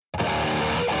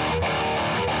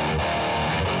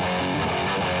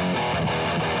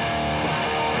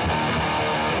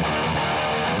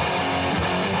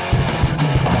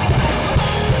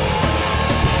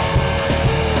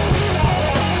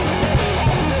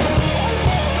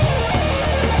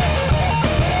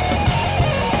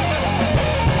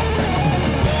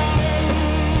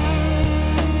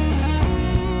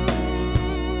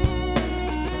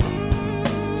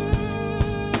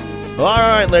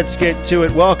let's get to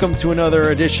it. Welcome to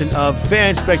another edition of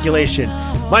Fan Speculation.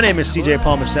 My name is CJ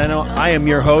Palmisano. I am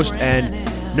your host, and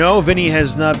no, Vinny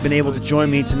has not been able to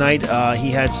join me tonight. He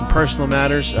had some personal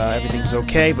matters. Everything's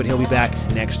okay, but he'll be back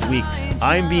next week.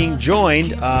 I'm being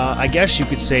joined, I guess you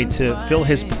could say, to fill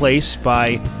his place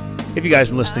by, if you guys have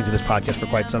been listening to this podcast for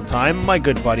quite some time, my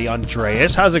good buddy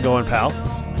Andreas. How's it going, pal?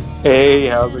 Hey,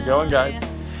 how's it going, guys?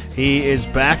 He is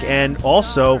back, and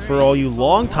also, for all you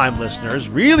long-time listeners,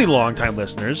 really long-time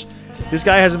listeners, this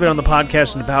guy hasn't been on the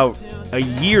podcast in about a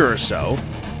year or so.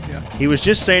 Yeah. He was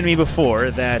just saying to me before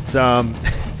that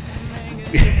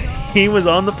he was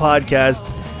on the podcast.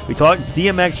 We talked.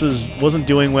 DMX wasn't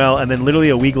doing well, and then literally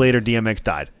a week later, DMX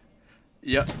died.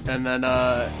 Yep, and then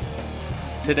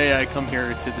today I come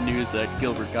here to the news that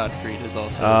Gilbert Gottfried is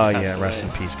also passed rest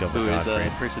away, in peace, Gilbert Gottfried. Who is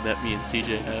a person that me and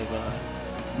CJ have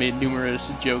made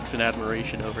numerous jokes and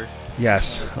admiration over.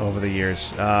 Yes, over the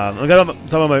years. I'm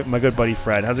talking about my good buddy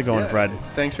Fred. How's it going, Fred?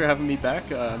 Thanks for having me back.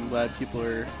 I'm glad people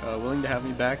are willing to have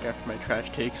me back after my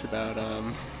trash takes about...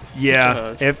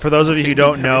 for those of you who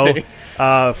don't know,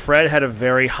 Fred had a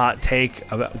very hot take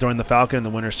during the Falcon and the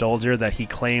Winter Soldier that he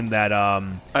claimed that...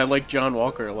 I like John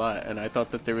Walker a lot, and I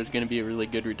thought that there was going to be a really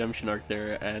good redemption arc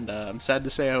there, and I'm sad to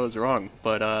say I was wrong.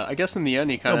 But I guess in the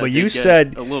end, he kind of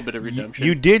get a little bit of redemption.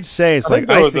 You did say... I think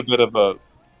there was a bit of a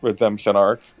redemption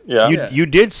arc. Yeah. You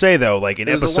did say, though, like in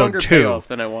episode 2,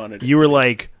 than I wanted. You were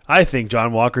like, I think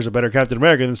John Walker's a better Captain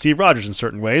America than Steve Rogers in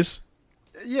certain ways.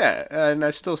 Yeah, and I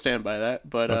still stand by that,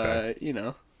 but,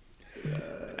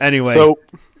 Anyway.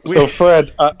 So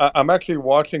Fred, I'm actually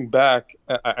watching back.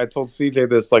 I told CJ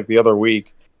this, like, the other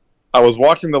week. I was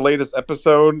watching the latest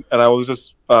episode, and I was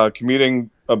just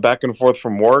commuting back and forth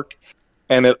from work,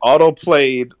 and it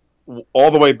auto-played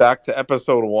all the way back to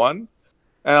episode 1.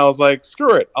 And I was like,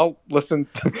 screw it, I'll listen.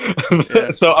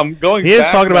 So I'm going He back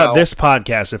is talking now. about this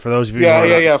podcast, for those of you who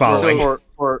are not following.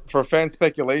 For fan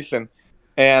speculation.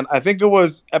 And I think it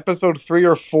was episode 3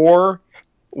 or 4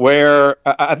 where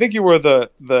I think you were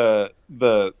the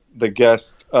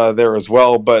guest there as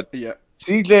well. But yeah.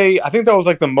 CJ, I think that was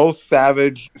like the most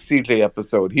savage CJ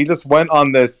episode. He just went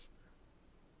on this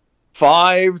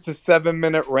 5 to 7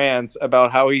 minute rant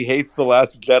about how he hates The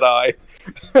Last Jedi.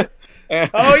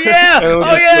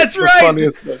 That's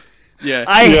right. Yeah,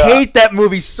 I hate that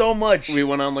movie so much. We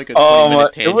went on like a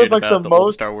 20-minute tangent was like about the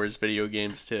old Star Wars video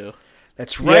games too.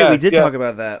 That's right. We did talk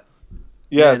about that.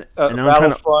 Yes. And now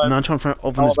I'm trying to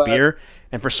open this beer,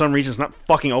 and for some reason it's not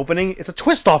fucking opening. It's a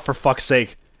twist off, for fuck's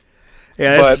sake.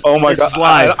 Yeah, but oh my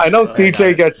god, I know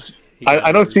CJ gets.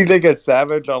 I know CJ gets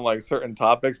savage on like certain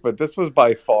topics, but this was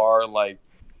by far like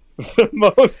the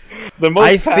most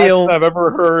I've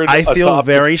ever heard. I feel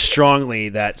very strongly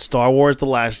that Star Wars: The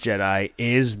Last Jedi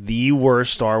is the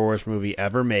worst Star Wars movie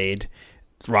ever made.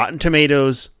 Rotten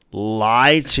Tomatoes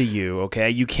lie to you, okay?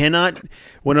 You cannot,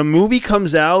 when a movie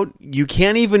comes out, you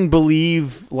can't even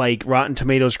believe like Rotten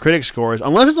Tomatoes critic scores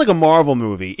unless it's like a Marvel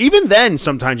movie. Even then,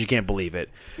 sometimes you can't believe it.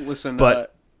 Listen,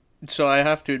 but so I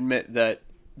have to admit that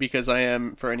because I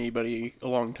am, for anybody, a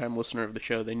long-time listener of the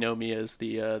show, they know me as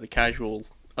the casual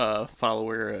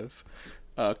follower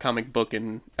of comic book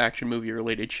and action movie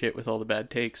related shit with all the bad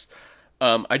takes.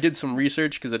 I did some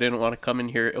research because I didn't want to come in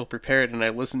here ill-prepared, and I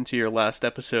listened to your last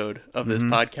episode of this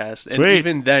podcast, and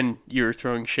even then you were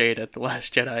throwing shade at The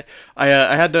Last Jedi. I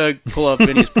had to pull up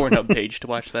Vinny's Pornhub page to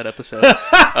watch that episode.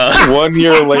 1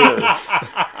 year later.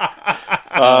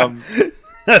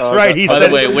 That's right. He by said,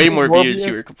 the way, way more views.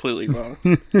 You were completely wrong.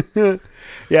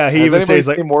 Yeah, he even says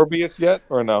like seen Morbius yet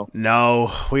or no?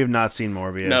 No, we have not seen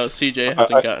Morbius. No, CJ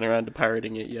hasn't gotten around to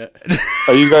pirating it yet.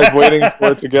 Are you guys waiting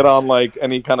for it to get on like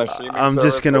any kind of streaming I'm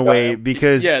service just gonna wait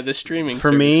because the streaming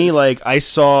for services. Me, like I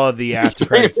saw the after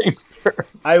credits.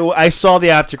 I saw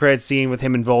the after credits scene with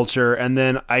him and Vulture, and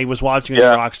then I was watching a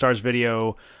Rockstar's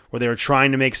video where they were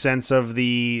trying to make sense of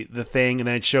the thing, and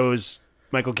then it shows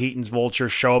Michael Keaton's Vulture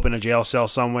show up in a jail cell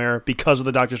somewhere because of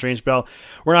the Doctor Strange spell.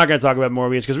 We're not going to talk about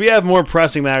Morbius because we have more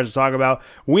pressing matters to talk about.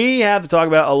 We have to talk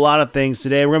about a lot of things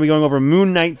today. We're going to be going over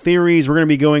Moon Knight theories. We're going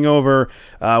to be going over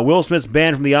Will Smith's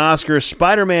ban from the Oscars.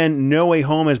 Spider-Man No Way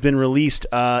Home has been released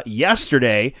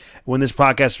yesterday when this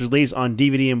podcast was released on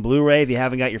DVD and Blu-ray. If you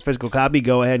haven't got your physical copy,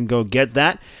 go ahead and go get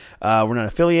that. We're not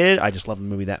affiliated. I just love the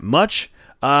movie that much.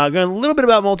 Going a little bit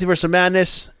about Multiverse of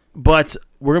Madness, but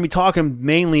we're going to be talking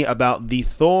mainly about the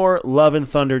Thor Love and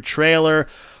Thunder trailer.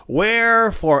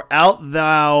 Wherefore art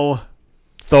thou,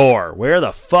 Thor? Where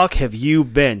the fuck have you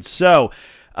been? So,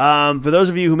 for those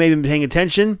of you who may have been paying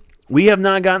attention, we have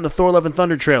not gotten the Thor Love and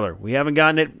Thunder trailer. We haven't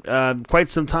gotten it quite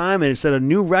some time, and it set a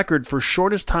new record for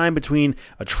shortest time between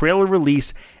a trailer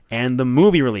release and the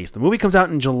movie release. The movie comes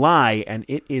out in July, and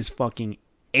it is fucking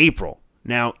April.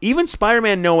 Now, even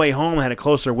Spider-Man No Way Home had a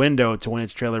closer window to when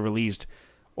its trailer released,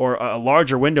 or a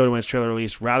larger window to when its trailer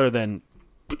released, rather than,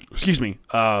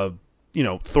 Thor: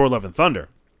 Love and Thunder.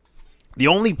 The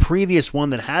only previous one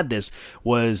that had this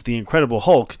was The Incredible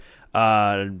Hulk.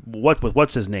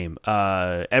 What's his name?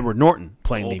 Edward Norton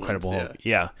playing The Incredible Hulk.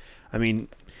 Yeah. I mean,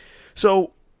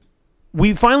 so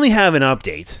we finally have an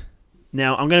update.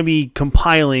 Now, I'm going to be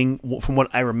compiling from what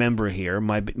I remember here.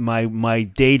 My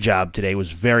day job today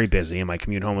was very busy, and my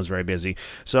commute home was very busy,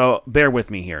 so bear with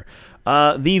me here.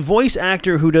 The voice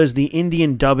actor who does the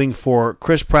Indian dubbing for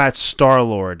Chris Pratt's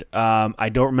Star-Lord, I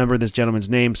don't remember this gentleman's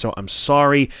name, so I'm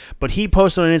sorry, but he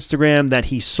posted on Instagram that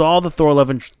he saw the Thor: Love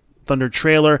and Thunder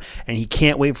trailer, and he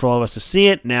can't wait for all of us to see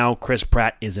it. Now, Chris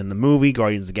Pratt is in the movie,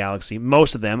 Guardians of the Galaxy.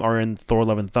 Most of them are in Thor: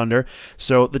 Love and Thunder.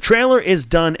 So the trailer is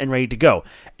done and ready to go.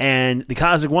 And the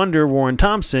Cosmic Wonder, Warren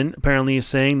Thompson, apparently is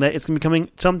saying that it's going to be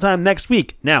coming sometime next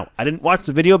week. Now, I didn't watch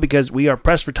the video because we are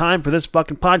pressed for time for this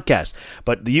fucking podcast.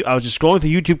 But I was just scrolling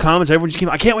through YouTube comments. Everyone just came,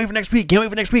 I can't wait for next week. Can't wait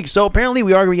for next week. So apparently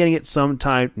we are going to be getting it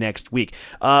sometime next week.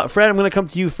 Fred, I'm going to come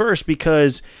to you first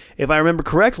because if I remember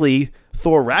correctly,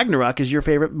 Thor Ragnarok is your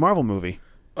favorite Marvel movie.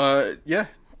 Yeah,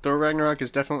 Thor Ragnarok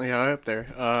is definitely high up there.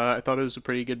 I thought it was a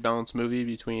pretty good balanced movie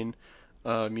between,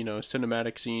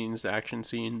 cinematic scenes, action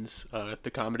scenes,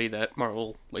 the comedy that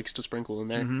Marvel likes to sprinkle in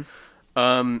there.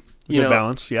 Mm-hmm. Good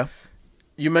balance, yeah.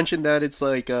 You mentioned that it's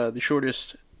like the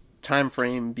shortest time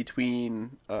frame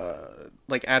between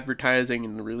advertising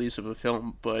and the release of a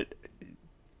film, but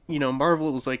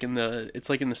Marvel is like in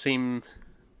the same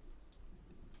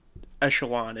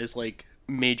echelon as like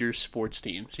major sports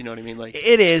teams, you know what I mean? Like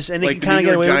it is, and they can kind of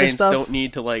get away with this stuff. Don't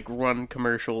need to like run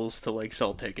commercials to like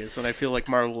sell tickets, and I feel like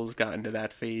Marvel has gotten to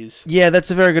that phase. Yeah,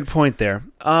 that's a very good point there.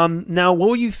 Now, what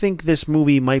would you think this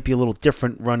movie might be a little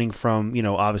different running from,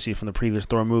 obviously from the previous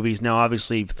Thor movies? Now,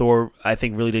 obviously, Thor, I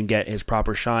think, really didn't get his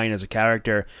proper shine as a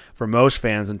character for most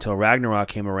fans until Ragnarok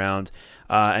came around.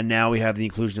 And now we have the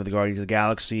inclusion of the Guardians of the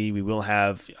Galaxy. We will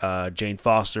have Jane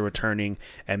Foster returning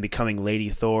and becoming Lady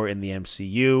Thor in the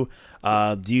MCU.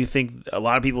 Do you think a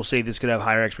lot of people say this could have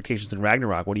higher expectations than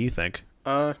Ragnarok? What do you think?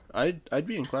 I'd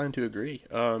be inclined to agree.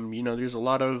 There's a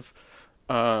lot of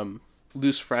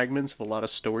loose fragments of a lot of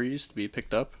stories to be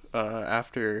picked up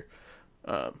after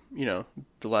the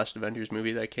last Avengers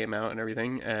movie that came out and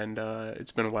everything. And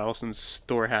it's been a while since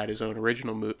Thor had his own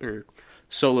original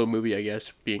solo movie, I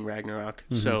guess, being Ragnarok.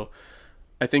 Mm-hmm. So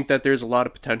I think that there's a lot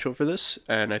of potential for this,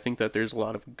 and I think that there's a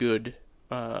lot of good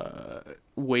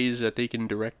ways that they can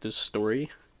direct this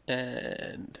story.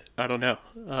 And I don't know,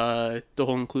 the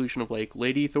whole inclusion of like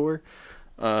Lady Thor,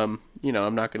 I'm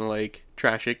not gonna like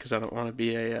trash it because I don't want to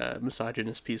be a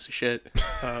misogynist piece of shit.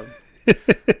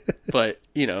 But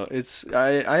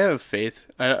I have faith.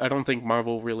 I don't think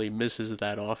Marvel really misses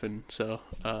that often. So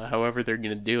however they're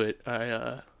gonna do it,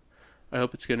 I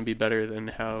hope it's going to be better than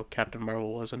how Captain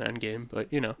Marvel was in Endgame, but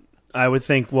I would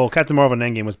think, Captain Marvel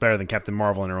in Endgame was better than Captain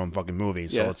Marvel in her own fucking movie,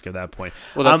 so let's give that point.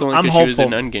 Well, that's only because she was in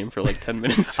Endgame for like 10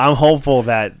 minutes. I'm hopeful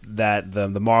that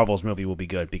the Marvels movie will be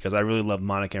good, because I really love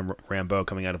Monica Rambeau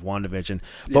coming out of WandaVision.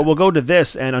 But we'll go to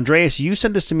this, and Andreas, you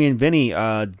sent this to me and Vinny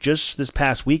just this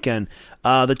past weekend.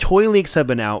 The toy leaks have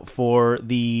been out for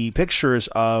the pictures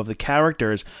of the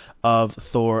characters of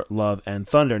Thor: Love and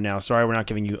Thunder. Now, sorry we're not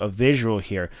giving you a visual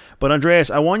here, but Andreas,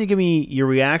 I want you to give me your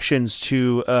reactions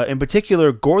to, in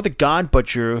particular, Gore the God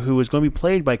Butcher, who is going to be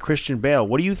played by Christian Bale.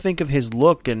 What do you think of his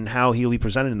look and how he'll be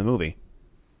presented in the movie?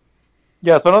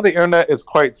 Yeah, so I know the internet is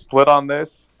quite split on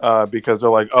this because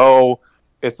they're like, oh,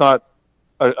 it's not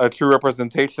a true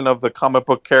representation of the comic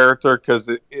book character because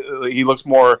he looks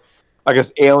more, I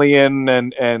guess, alien,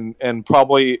 and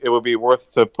probably it would be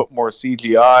worth to put more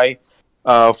CGI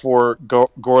for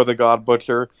Gore the God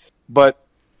Butcher. But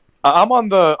I'm on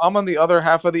the other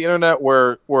half of the internet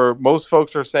where most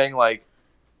folks are saying, like,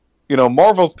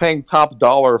 Marvel's paying top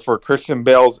dollar for Christian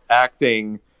Bale's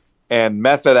acting and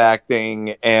method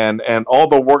acting and all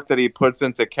the work that he puts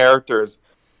into characters,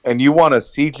 and you want to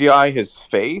CGI his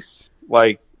face?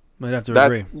 Like, might have to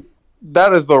agree.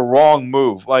 That is the wrong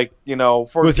move. Like,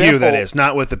 for with example, you, that is,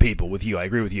 not with the people. With you, I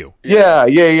agree with you.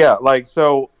 Yeah. Like,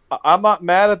 so I'm not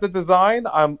mad at the design.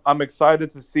 I'm excited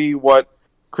to see what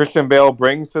Christian Bale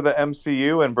brings to the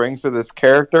MCU and brings to this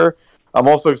character. I'm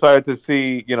also excited to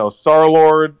see,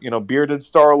 Star-Lord, bearded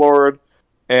Star-Lord,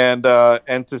 and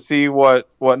to see what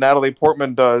Natalie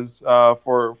Portman does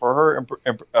for her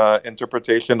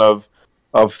interpretation of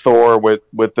Thor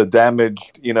with the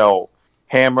damaged,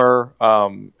 hammer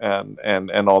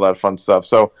and all that fun stuff.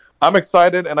 So I'm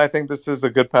excited, and I think this is a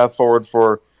good path forward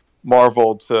for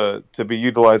Marvel to be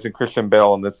utilizing Christian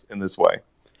Bale in this way.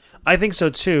 I think so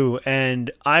too,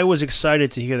 and I was excited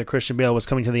to hear that Christian Bale was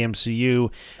coming to the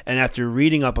MCU. And after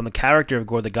reading up on the character of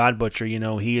Gore the God Butcher,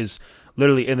 he is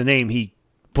literally in the name. He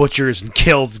butchers and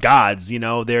kills gods.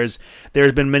 There's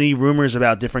been many rumors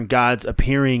about different gods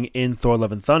appearing in Thor: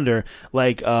 Love and Thunder.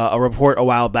 Like a report a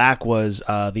while back was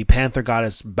the Panther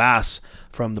goddess Bass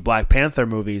from the Black Panther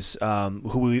movies,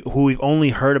 who we've only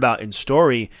heard about in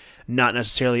story. Not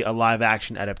necessarily a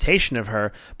live-action adaptation of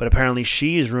her, but apparently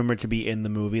she is rumored to be in the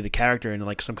movie, the character in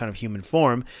like some kind of human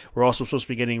form. We're also supposed to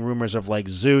be getting rumors of like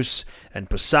Zeus and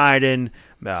Poseidon,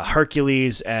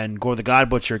 Hercules, and Gore the God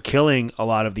Butcher killing a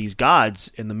lot of these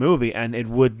gods in the movie, and it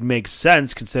would make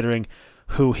sense considering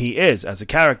who he is as a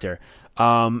character.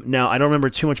 Now, I don't remember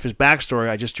too much of his backstory.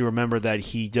 I just do remember that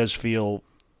he does feel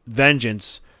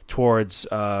vengeance towards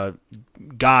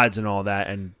gods and all that,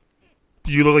 and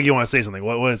you look like you want to say something.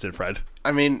 What is it, Fred?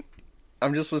 I mean,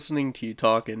 I'm just listening to you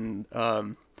talk, and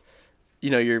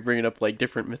you're bringing up like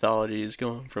different mythologies,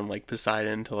 going from like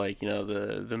Poseidon to like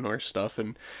the Norse stuff,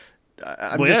 and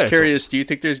I'm just curious. Do you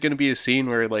think there's going to be a scene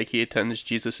where like he attends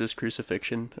Jesus's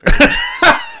crucifixion?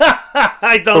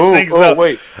 I don't think so.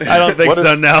 Wait, I don't think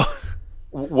so. No.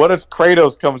 What if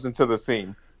Kratos comes into the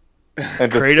scene?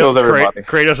 And just kills everybody.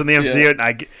 Kratos in the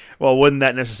MCU. Yeah. Wouldn't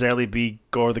that necessarily be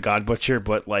Gore the God Butcher,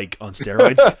 but like on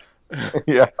steroids?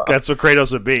 Yeah, that's what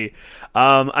Kratos would be.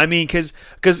 I mean,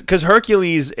 because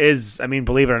Hercules is,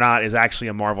 believe it or not, is actually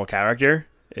a Marvel character.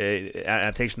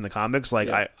 Adaptation in the comics. Like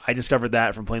I discovered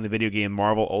that from playing the video game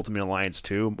Marvel Ultimate Alliance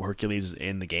 2. Hercules is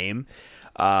in the game.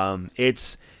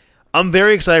 I'm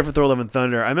very excited for Thor: Love and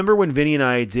Thunder. I remember when Vinny and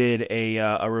I did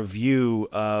a review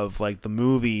of like the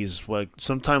movies, like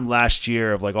sometime last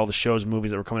year, of like all the shows and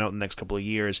movies that were coming out in the next couple of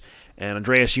years. And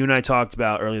Andreas, you and I talked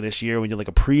about earlier this year, we did like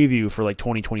a preview for like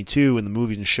 2022 in the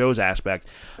movies and shows aspect.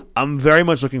 I'm very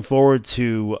much looking forward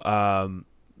to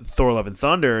Thor: Love and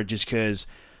Thunder, just because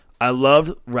I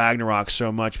loved Ragnarok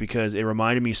so much, because it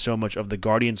reminded me so much of the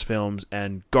Guardians films,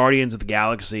 and Guardians of the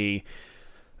Galaxy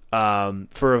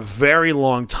for a very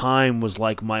long time was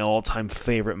like my all-time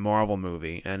favorite Marvel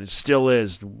movie, and it still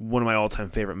is one of my all-time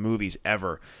favorite movies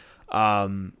ever.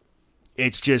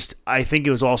 It's just, I think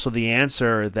it was also the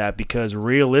answer that, because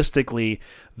realistically,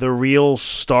 the real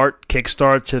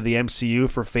kickstart to the MCU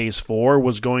for Phase 4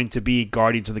 was going to be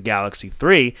Guardians of the Galaxy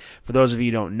 3. For those of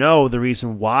you who don't know, the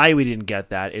reason why we didn't get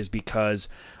that is because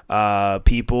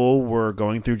people were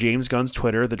going through James Gunn's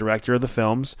Twitter, the director of the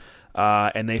films,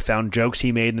 and they found jokes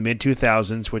he made in the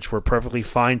mid-2000s, which were perfectly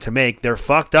fine to make. They're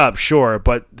fucked up, sure,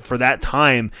 but for that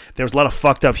time, there was a lot of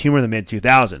fucked up humor in the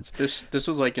mid-2000s. This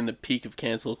was like in the peak of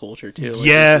cancel culture, too. Like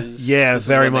this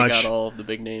very much. They got all of the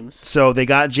big names. So they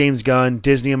got James Gunn.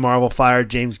 Disney and Marvel fired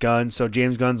James Gunn. So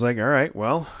James Gunn's like, all right,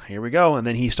 well, here we go. And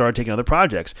then he started taking other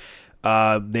projects.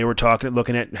 They were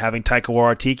looking at having Taika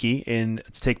Waititi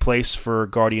to take place for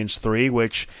Guardians 3,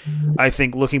 which I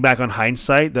think, looking back on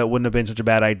hindsight, that wouldn't have been such a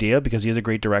bad idea, because he is a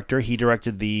great director. He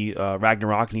directed the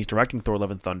Ragnarok, and he's directing Thor: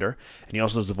 Love and Thunder, and he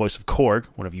also does the voice of Korg,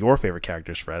 one of your favorite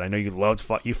characters, Fred. I know you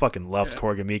fucking loved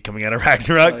Korg and me coming out of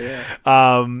Ragnarok.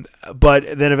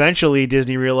 But then eventually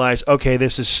Disney realized, okay,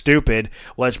 this is stupid.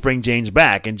 Let's bring James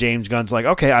back. And James Gunn's like,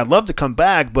 okay, I'd love to come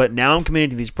back, but now I'm committed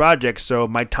to these projects, so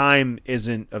my time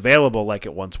isn't available like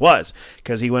it once was,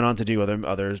 because he went on to do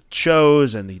other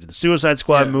shows, and he did the Suicide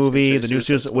Squad movie, the new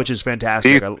Suicide, which is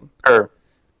fantastic. What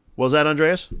was that,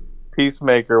 Andreas?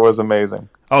 Peacemaker was amazing.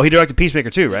 Oh, he directed Peacemaker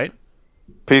too, right?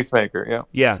 Peacemaker, yeah.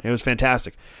 Yeah, it was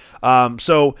fantastic.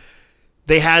 So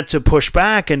they had to push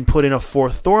back and put in a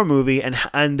fourth Thor movie,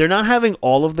 and they're not having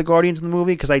all of the Guardians in the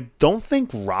movie, because I don't think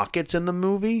Rocket's in the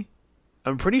movie.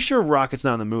 I'm pretty sure Rocket's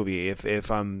not in the movie, if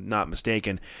I'm not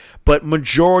mistaken. But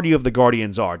majority of the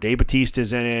Guardians are. Dave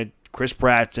Bautista's in it. Chris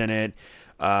Pratt's in it.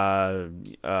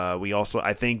 We also,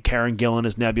 I think Karen Gillan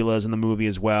as Nebula is in the movie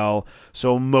as well.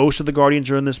 So most of the Guardians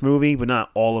are in this movie, but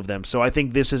not all of them. So I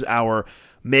think this is our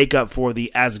makeup for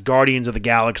the As Guardians of the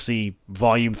Galaxy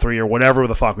Volume 3, or whatever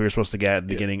the fuck we were supposed to get at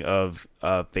the beginning of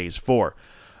Phase 4.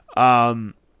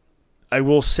 I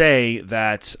will say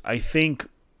that I think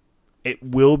it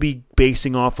will be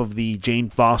basing off of the Jane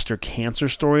Foster cancer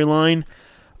storyline.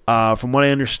 From what I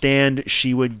understand,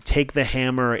 she would take the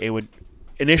hammer. It would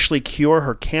initially cure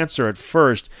her cancer at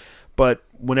first, but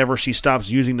whenever she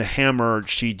stops using the hammer,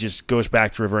 she just goes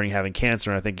back to reverting having cancer.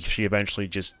 And I think she eventually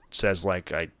just says,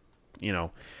 like,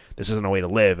 this isn't a way to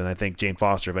live. And I think Jane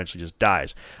Foster eventually just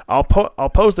dies. I'll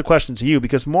pose the question to you,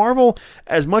 because Marvel,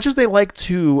 as much as they like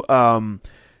to...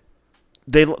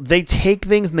 They take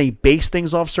things and they base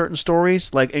things off certain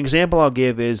stories. Like, an example I'll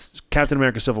give is Captain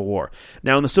America Civil War.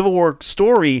 Now, in the Civil War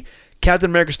story, Captain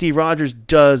America Steve Rogers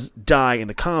does die in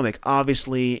the comic.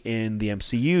 Obviously, in the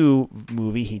MCU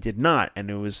movie, he did not, and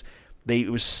it was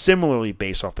similarly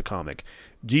based off the comic.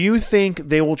 Do you think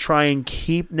they will try and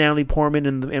keep Natalie Portman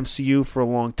in the MCU for a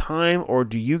long time, or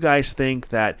do you guys think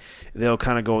that they'll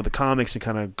kind of go with the comics and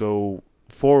kind of go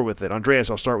forward with it? Andreas,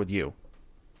 I'll start with you.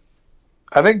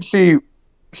 I think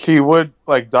she would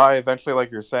like die eventually,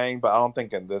 like you're saying, but I don't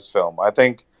think in this film. I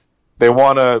think they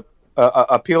want to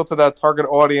appeal to that target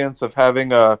audience of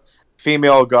having a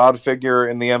female god figure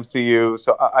in the MCU.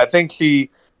 So I think she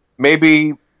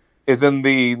maybe is in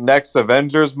the next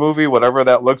Avengers movie, whatever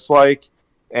that looks like,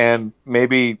 and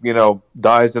maybe,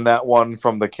 dies in that one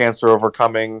from the cancer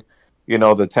overcoming,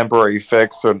 the temporary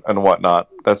fix and whatnot.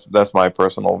 That's my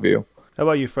personal view. How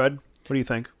about you, Fred? What do you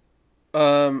think?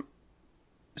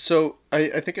 So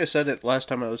I think I said it last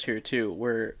time I was here too,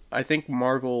 where I think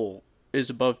Marvel is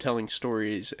above telling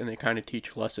stories and they kind of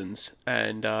teach lessons.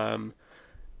 And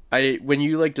when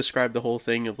you like describe the whole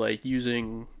thing of like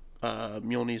using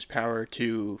Mjolnir's power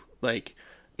to like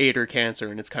aid her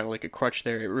cancer, and it's kind of like a crutch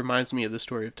there, it reminds me of the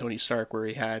story of Tony Stark where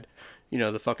he had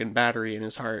the fucking battery in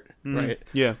his heart, right?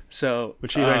 Yeah. So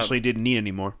which he eventually didn't need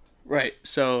anymore. Right.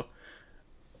 So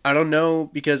I don't know,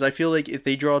 because I feel like if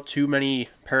they draw too many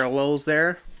parallels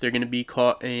there, they're going to be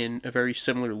caught in a very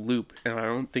similar loop, and I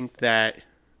don't think that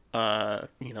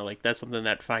like that's something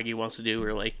that Feige wants to do,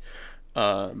 or like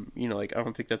like I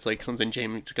don't think that's like something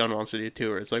James Gunn wants to do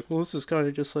too, or it's like, well, this is kind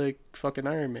of just like fucking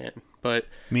Iron Man. But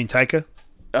you mean Taika?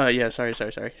 Yeah, sorry.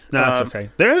 No, that's okay.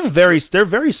 They're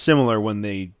very similar when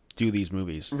they do these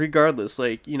movies. Regardless,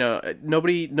 like,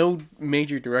 no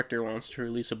major director wants to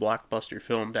release a blockbuster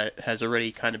film that has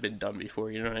already kind of been done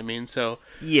before, you know what I mean? So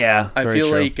yeah, I feel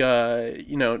true.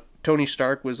 Like Tony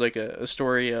Stark was like a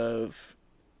story of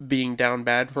being down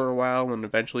bad for a while and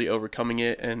eventually overcoming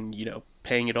it and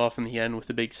paying it off in the end with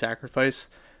a big sacrifice.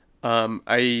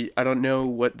 I don't know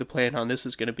what the plan on this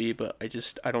is going to be, but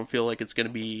I don't feel like it's going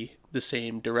to be the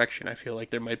same direction. I feel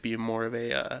like there might be more of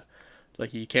a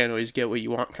like you can't always get what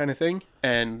you want kind of thing.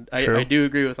 And I do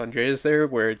agree with Andreas there,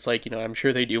 where it's like, I'm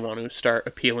sure they do want to start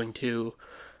appealing to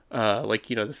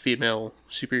the female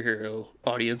superhero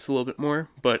audience a little bit more,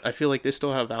 but I feel like they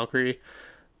still have Valkyrie,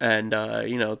 and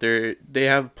they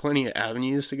have plenty of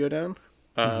avenues to go down.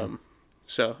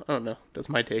 So I don't know. That's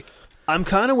my take. I'm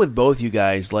kind of with both you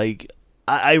guys. Like,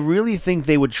 I really think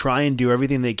they would try and do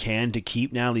everything they can to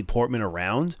keep Natalie Portman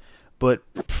around. But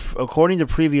according to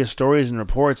previous stories and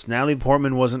reports, Natalie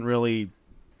Portman wasn't really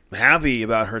happy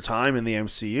about her time in the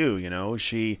MCU.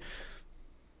 She,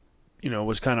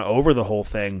 was kind of over the whole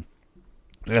thing.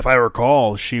 And if I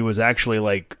recall, she was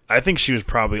actually I think she was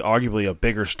probably arguably a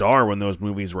bigger star when those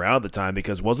movies were out at the time,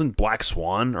 because wasn't Black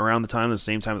Swan around the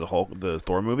same time as the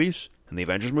Thor movies and the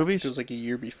Avengers movies? It was like a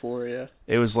year before, yeah.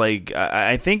 It was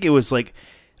I think it was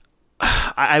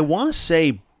I want to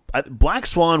say Black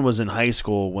Swan was in high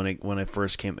school when it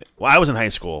first came. Well, I was in high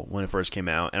school when it first came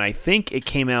out, and I think it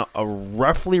came out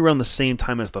roughly around the same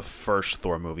time as the first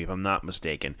Thor movie, if I'm not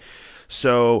mistaken.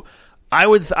 So I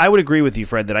would agree with you,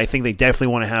 Fred, that I think they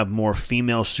definitely want to have more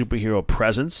female superhero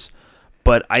presence,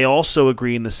 but I also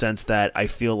agree in the sense that I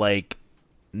feel like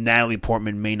Natalie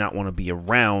Portman may not want to be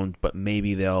around, but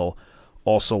maybe they'll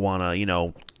also want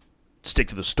to stick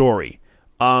to the story.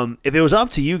 If it was up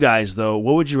to you guys, though,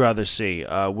 what would you rather see?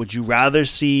 Would you rather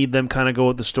see them kind of go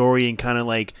with the story and kind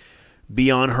of be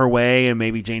on her way, and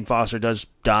maybe Jane Foster does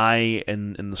die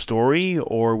in the story,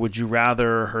 or would you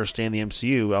rather her stay in the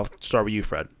MCU? I'll start with you,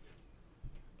 Fred.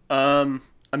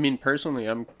 I mean, personally,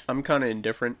 I'm kind of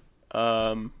indifferent.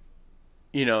 I'm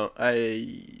not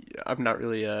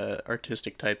really a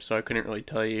artistic type, so I couldn't really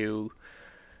tell you.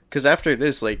 Because after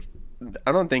this, I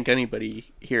don't think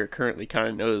anybody here currently kind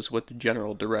of knows what the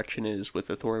general direction is with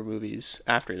the Thor movies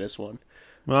after this one.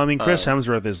 Well, I mean, Chris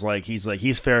Hemsworth is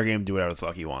he's fair game to do whatever the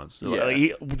fuck he wants. Yeah.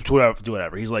 Do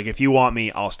whatever. He's like, if you want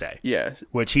me, I'll stay. Yeah.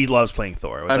 Which he loves playing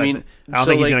Thor. Which I don't so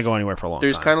think he's going to go anywhere for a long time.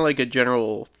 There's kind of a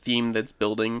general theme that's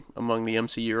building among the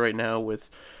MCU right now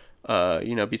with,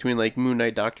 between Moon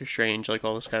Knight, Doctor Strange,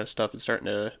 all this kind of stuff is starting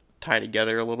to tie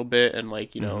together a little bit, and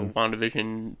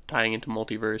WandaVision tying into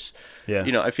multiverse.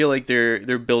 Yeah. I feel like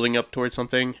they're building up towards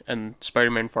something, and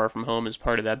Spider-Man Far From Home is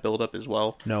part of that build up as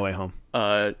well. No Way Home.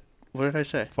 What did I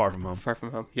say? Far From Home. Far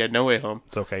From Home. Yeah, No Way Home.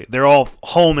 It's okay. They're all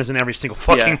home is in every single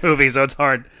fucking movie, so it's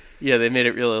hard. Yeah, they made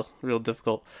it real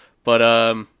difficult. But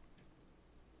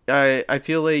I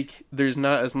feel like there's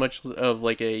not as much of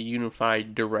a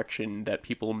unified direction that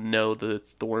people know the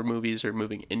Thor movies are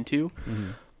moving into.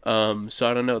 Mm-hmm.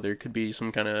 So I don't know. There could be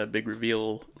some kind of big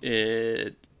reveal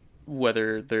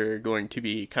whether they're going to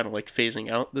be kind of like phasing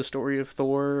out the story of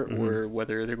Thor, or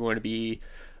whether they're going to be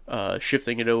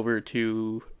shifting it over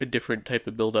to a different type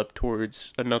of build up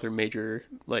towards another major,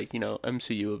 like,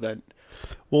 MCU event.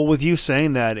 Well, with you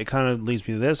saying that, it kind of leads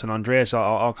me to this, and Andreas,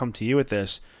 I'll come to you with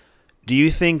this. Do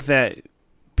you think that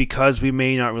because we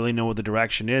may not really know what the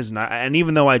direction is, and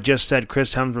even though I just said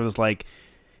Chris Hemsworth is like,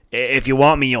 if you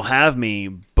want me, you'll have me,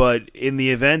 but in the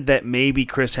event that maybe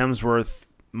Chris Hemsworth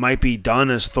might be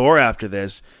done as Thor after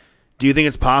this, do you think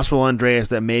it's possible, Andreas,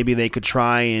 that maybe they could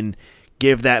try and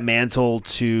give that mantle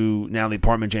to Natalie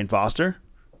Portman, Jane Foster?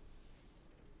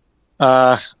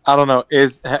 I don't know.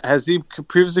 Has he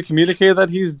previously communicated that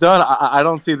he's done? I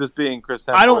don't see this being Chris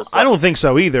Hemsworth. I don't think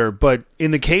so either. But in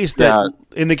the case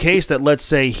that let's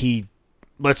say he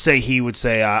would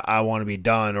say I want to be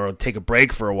done or take a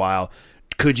break for a while,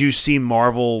 could you see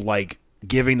Marvel like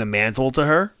giving the mantle to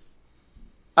her?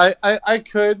 I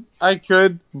could,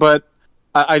 but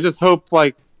I just hope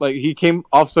like he came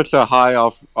off such a high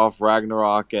off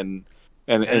Ragnarok and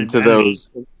into those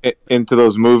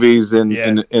movies and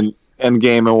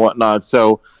Endgame and whatnot.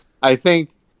 So I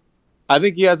think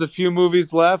he has a few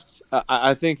movies left.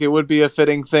 I think it would be a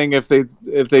fitting thing if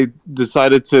they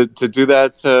decided to do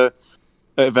that, to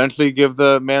eventually give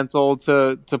the mantle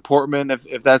to Portman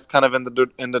if that's kind of in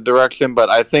the direction. But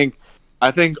I think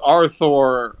our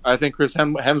Thor, Chris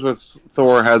Hemsworth's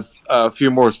Thor has a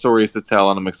few more stories to tell,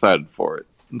 and I'm excited for it.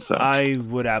 So I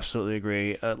would absolutely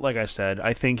agree. Like I said,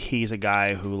 I think he's a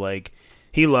guy who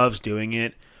he loves doing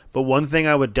it. But one thing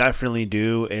I would definitely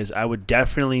do is I would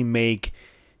definitely make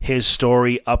his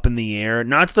story up in the air.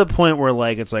 Not to the point where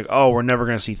it's like, oh, we're never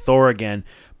going to see Thor again,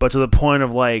 but to the point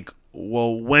of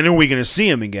well, when are we going to see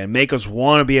him again? Make us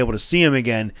want to be able to see him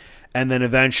again, and then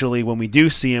eventually when we do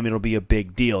see him, it'll be a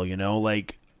big deal,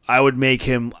 I would make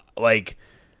him,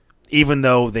 even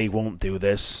though they won't do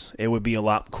this, it would be a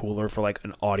lot cooler for,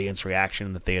 an audience reaction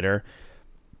in the theater.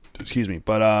 Excuse me,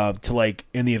 but to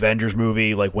in the Avengers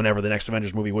movie, whenever the next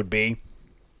Avengers movie would be,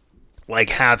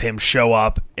 have him show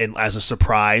up as a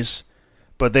surprise,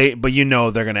 but they're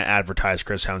gonna advertise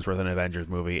Chris Hemsworth in an Avengers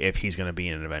movie if he's gonna be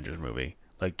in an Avengers movie.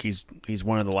 He's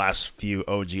one of the last few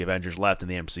OG Avengers left in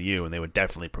the MCU, and they would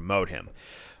definitely promote him.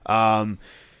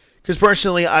 Because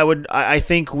personally, I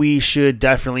think we should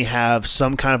definitely have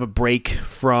some kind of a break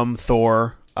from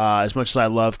Thor. As much as I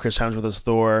love Chris Hemsworth as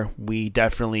Thor, we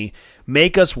definitely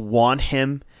make us want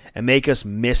him and make us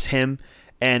miss him.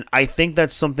 And I think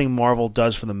that's something Marvel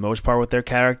does for the most part with their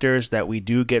characters, that we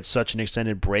do get such an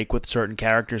extended break with certain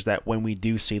characters that when we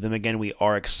do see them again, we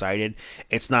are excited.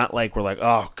 It's not like we're like,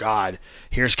 oh God,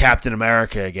 here's Captain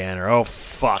America again, or oh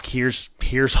fuck, here's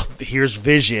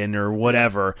Vision or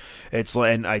whatever. It's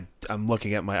and I'm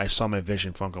looking at I saw my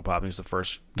Vision Funko Pop. It's the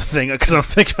first thing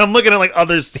because I'm looking at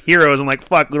other heroes. I'm like,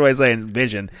 fuck, what do I say in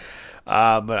Vision?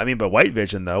 But White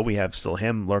Vision, though, we have still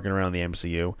him lurking around the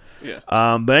MCU. Yeah.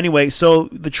 But anyway, so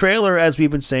the trailer, as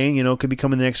we've been saying, could be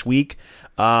coming next week.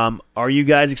 Are you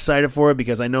guys excited for it?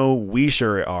 Because I know we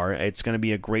sure are. It's going to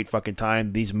be a great fucking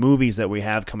time. These movies that we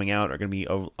have coming out are going to be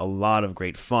a lot of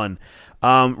great fun.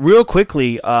 Real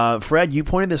quickly, Fred, you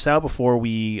pointed this out before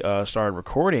we started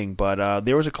recording, but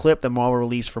there was a clip that Marvel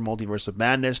released for Multiverse of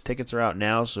Madness. Tickets are out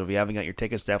now, so if you haven't got your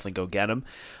tickets, definitely go get them.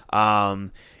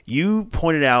 You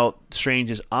pointed out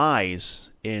Strange's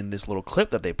eyes in this little clip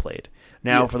that they played.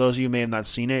 Now, for those of you who may have not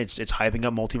seen it, it's hyping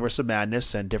up Multiverse of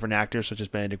Madness, and different actors such as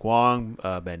Benedict Wong,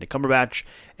 Benedict Cumberbatch,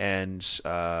 and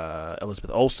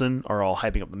Elizabeth Olsen are all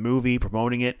hyping up the movie,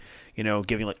 promoting it,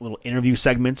 giving little interview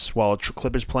segments while a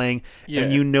clip is playing. Yeah.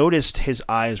 And you noticed his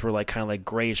eyes were kind of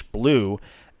grayish blue,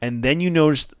 and then you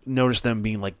noticed them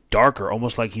being darker,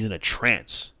 almost like he's in a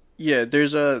trance. Yeah,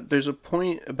 there's a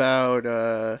point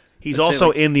about he's also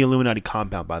in the Illuminati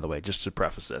compound, by the way, just to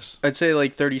preface this. I'd say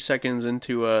 30 seconds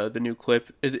into the new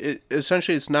clip, it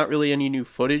essentially it's not really any new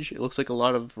footage. It looks like a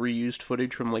lot of reused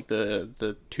footage from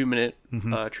the 2-minute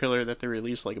trailer that they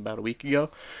released about a week ago.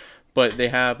 But they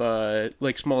have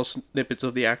small snippets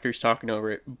of the actors talking over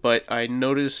it. But I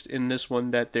noticed in this one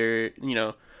that they're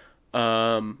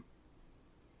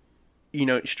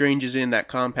Strange is in that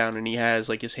compound and he has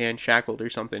his hand shackled or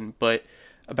something. But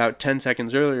about 10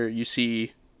 seconds earlier, you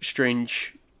see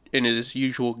Strange in his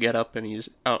usual getup, and he's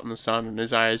out in the sun, and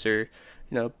his eyes are,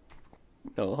 no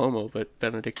homo, but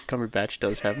Benedict Cumberbatch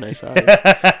does have nice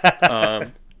eyes.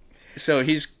 So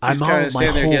he's kind of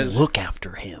standing there. He has look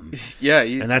after him. Yeah,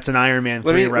 and that's an Iron Man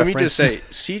 3 reference. Let me just say,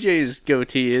 CJ's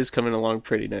goatee is coming along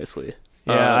pretty nicely.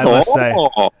 Yeah, I must say.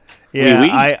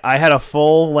 Yeah, I had a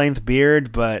full length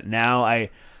beard, but now I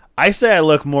say I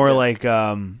look more like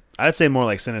I'd say more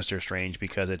like Sinister Strange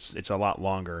because it's a lot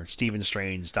longer. Stephen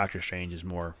Strange, Doctor Strange is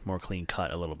more clean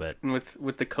cut a little bit. And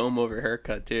with the comb over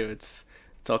haircut too, it's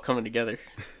all coming together.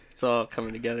 It's all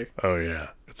coming together. Oh yeah,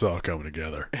 it's all coming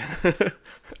together.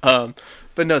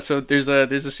 But no, so there's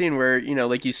a scene where, you know,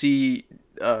 like you see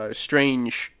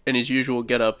Strange in his usual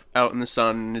getup out in the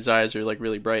sun and his eyes are like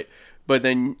really bright. But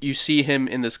then you see him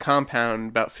in this compound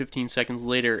about 15 seconds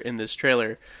later in this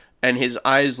trailer, and his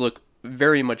eyes look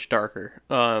very much darker,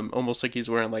 almost like he's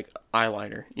wearing like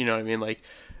eyeliner. You know what I mean? Like,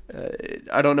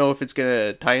 I don't know if it's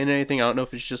gonna tie in anything. I don't know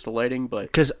if it's just the lighting, but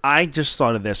because I just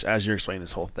thought of this as you're explaining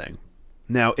this whole thing.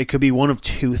 Now it could be one of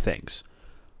two things.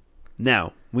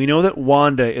 Now we know that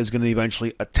Wanda is going to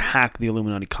eventually attack the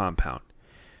Illuminati compound,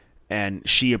 and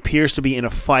she appears to be in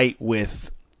a fight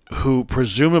with who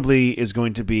presumably is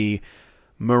going to be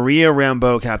Maria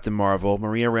Rambeau, Captain Marvel.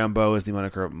 Maria Rambeau is the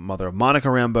mother of Monica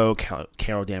Rambeau,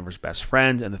 Carol Danvers' best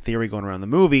friend, and the theory going around the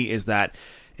movie is that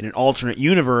in an alternate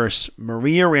universe,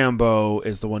 Maria Rambeau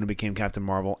is the one who became Captain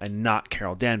Marvel and not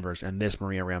Carol Danvers, and this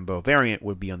Maria Rambeau variant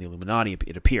would be on the Illuminati,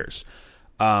 it appears.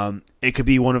 It could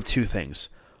be one of two things.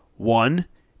 One,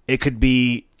 it could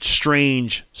be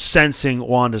Strange sensing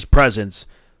Wanda's presence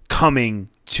coming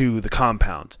to the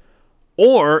compound.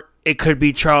 Or it could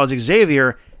be Charles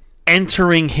Xavier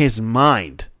entering his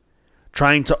mind,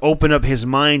 trying to open up his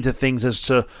mind to things as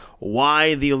to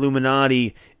why the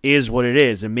Illuminati is what it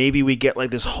is. And maybe we get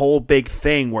like this whole big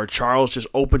thing where Charles just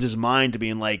opens his mind to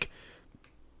being like,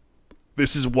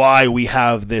 this is why we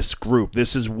have this group.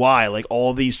 This is why like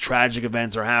all these tragic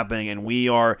events are happening, and we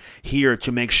are here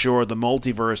to make sure the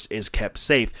multiverse is kept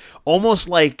safe. Almost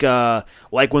like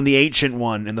when the Ancient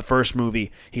One in the first movie,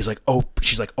 she's like,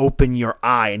 open your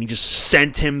eye, and he just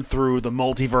sent him through the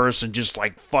multiverse and just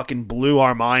like fucking blew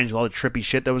our minds with all the trippy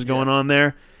shit that was going on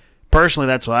there. Personally,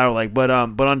 that's what I would like. But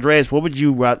Andreas, what would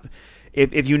you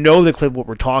if you know the clip what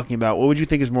we're talking about, what would you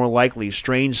think is more likely?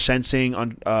 Strange sensing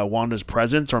on Wanda's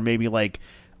presence, or maybe like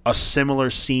a similar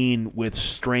scene with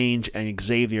Strange and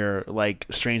Xavier, like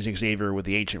Strange and Xavier with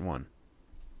the Ancient One?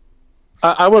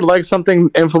 I would like something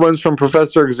influenced from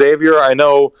Professor Xavier. I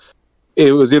know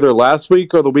it was either last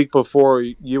week or the week before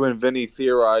you and Vinny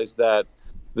theorized that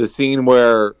the scene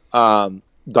where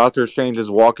Doctor Strange is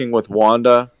walking with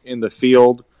Wanda in the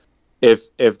field,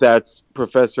 if that's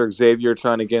Professor Xavier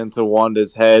trying to get into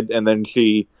Wanda's head, and then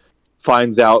she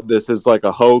finds out this is like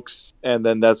a hoax, and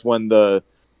then that's when the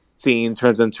scene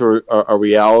turns into a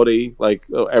reality. Like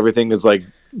everything is like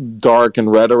dark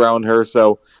and red around her.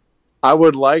 So I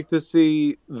would like to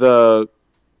see the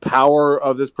power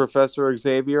of this Professor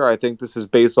Xavier. I think this is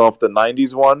based off the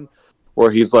 90s one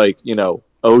where he's like, you know,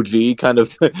 OG kind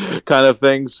of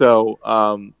thing. So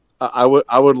I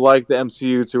would like the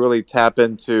MCU to really tap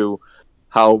into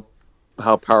how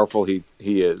powerful he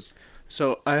is.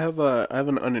 So I have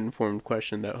an uninformed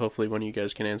question that hopefully one of you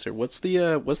guys can answer. What's the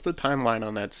timeline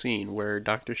on that scene where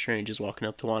Doctor Strange is walking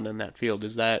up to Wanda in that field?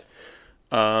 Is that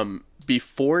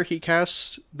before he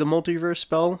casts the multiverse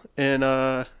spell in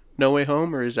No Way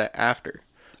Home, or is that after?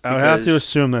 I would have to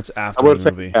assume that's after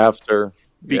the movie. After.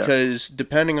 Because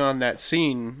depending on that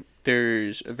scene,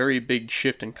 there's a very big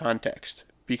shift in context.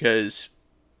 Because,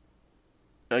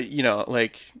 you know,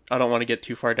 like, I don't want to get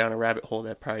too far down a rabbit hole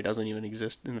that probably doesn't even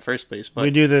exist in the first place. But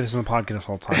we do this in the podcast the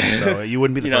whole time, so you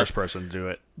wouldn't be the first person to do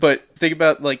it. But think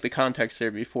about, like, the context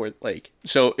there before. Like,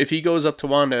 so if he goes up to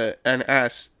Wanda and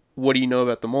asks, what do you know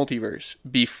about the multiverse?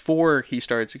 Before he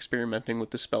starts experimenting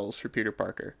with the spells for Peter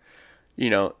Parker. You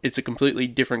know, it's a completely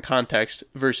different context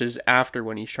versus after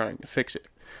when he's trying to fix it.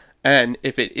 And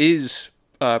if it is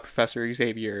Professor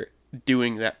Xavier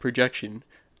doing that projection,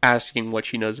 asking what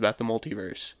she knows about the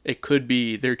multiverse, it could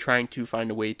be they're trying to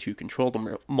find a way to control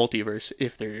the multiverse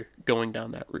if they're going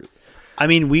down that route. I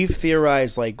mean, we've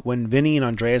theorized, like, when Vinny and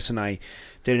Andreas and I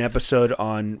did the episode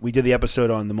on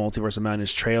the Multiverse of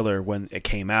Madness trailer when it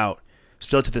came out.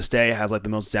 Still to this day, it has like the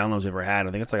most downloads ever had. I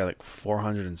think it's like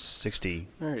 460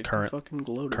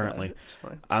 currently. It's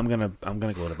fine. I'm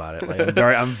gonna gloat about it. Like,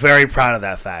 I'm very proud of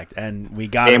that fact, and we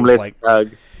got Nameless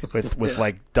it with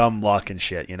like dumb luck and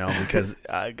shit, you know, because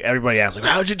everybody asks like,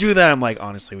 "How'd you do that?" I'm like,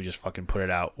 honestly, we just fucking put it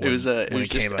out. It was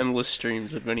just endless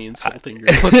streams of Vinny insulting your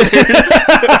listeners.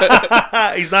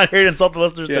 He's not here to insult the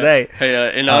listeners today.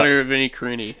 Hey, in honor of Vinny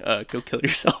Carini, go kill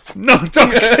yourself. No,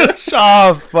 don't kill yourself.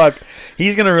 Oh, fuck.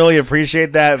 He's gonna really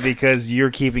appreciate that because you're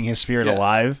keeping his spirit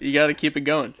alive. You got to keep it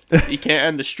going. You can't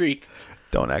end the streak.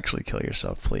 Don't actually kill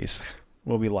yourself, please.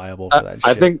 We'll be liable for that shit.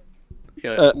 I think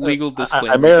legal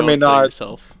disclaimer. I may or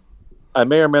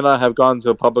may not have gone to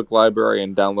a public library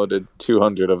and downloaded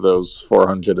 200 of those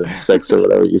 406 or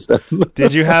whatever you said.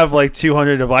 Did you have like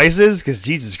 200 devices? Because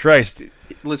Jesus Christ.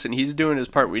 Listen, he's doing his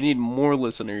part. We need more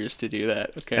listeners to do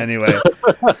that. Okay. Anyway,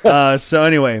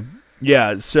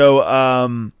 yeah.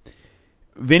 So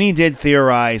Vinny did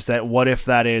theorize that what if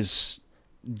that is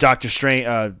Doctor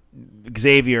Strange,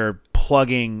 Xavier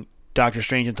plugging Doctor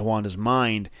Strange into Wanda's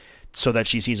mind so that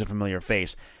she sees a familiar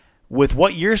face. With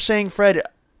what you're saying, Fred,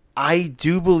 I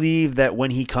do believe that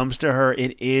when he comes to her,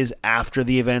 it is after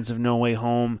the events of No Way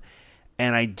Home.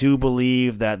 And I do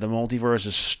believe that the multiverse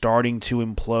is starting to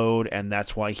implode, and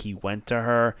that's why he went to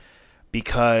her,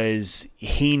 because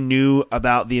he knew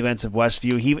about the events of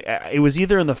Westview. It was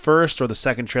either in the first or the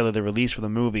second trailer they released for the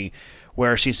movie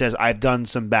where she says, "I've done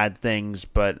some bad things,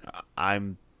 but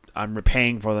I'm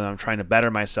repaying for them. I'm trying to better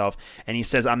myself." And he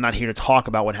says, "I'm not here to talk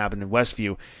about what happened in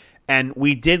Westview." And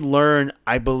we did learn,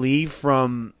 I believe,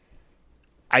 from...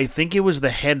 I think it was the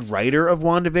head writer of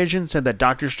WandaVision said that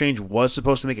Doctor Strange was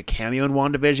supposed to make a cameo in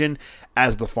WandaVision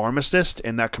as the pharmacist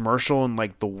in that commercial in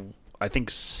like I think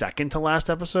second to last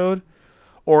episode,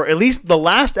 or at least the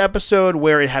last episode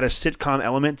where it had a sitcom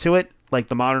element to it, like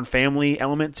the Modern Family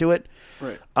element to it.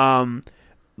 Right.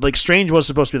 Like Strange was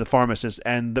supposed to be the pharmacist,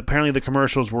 and apparently the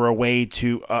commercials were a way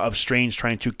of Strange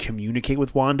trying to communicate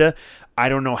with Wanda. I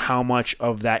don't know how much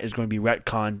of that is going to be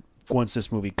retconned once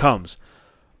this movie comes,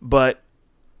 but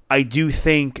I do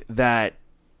think that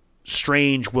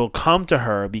Strange will come to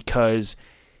her because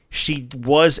she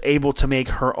was able to make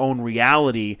her own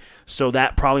reality, so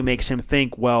that probably makes him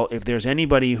think, well, if there's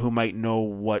anybody who might know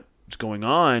what's going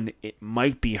on, it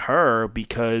might be her,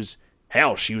 because,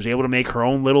 hell, she was able to make her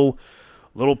own little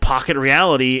pocket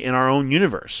reality in our own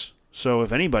universe. So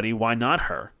if anybody, why not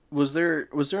her? Was there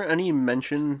any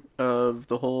mention of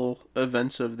the whole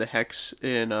events of the Hex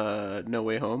in No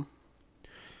Way Home?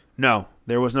 No,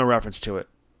 there was no reference to it.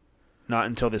 Not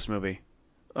until this movie.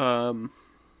 The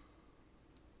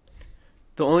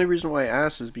only reason why I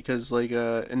asked is because, like,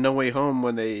 in No Way Home,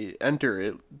 when they enter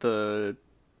it,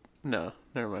 no,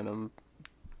 never mind. I'm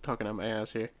talking out my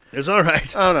ass here. It's all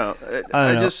right. I don't know.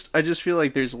 I just feel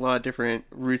like there's a lot of different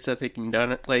routes that they can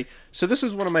done it. Like, so this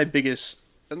is one of my biggest,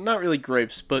 not really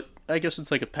gripes, but I guess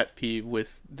it's like a pet peeve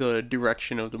with the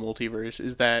direction of the multiverse,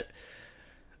 is that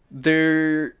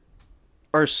there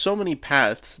are so many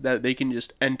paths that they can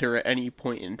just enter at any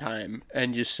point in time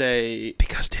and just say,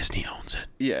 because Disney owns it.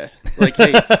 Yeah, like,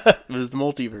 hey, it was the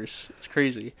multiverse. It's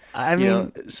crazy. I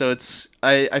mean, so it's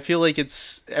I feel like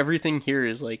it's everything here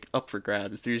is like up for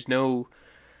grabs. There's no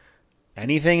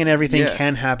anything and everything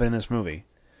can happen in this movie.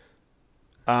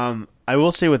 I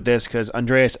will say with this, because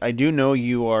Andreas, I do know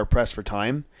you are pressed for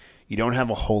time. You don't have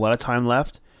a whole lot of time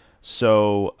left,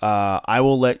 so I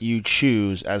will let you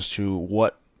choose as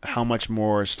to how much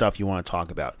more stuff you want to talk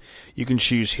about. You can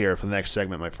choose here for the next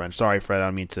segment, my friend. Sorry, Fred, I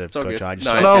don't mean to coach. I just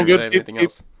I'm good.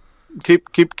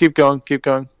 Keep going. Keep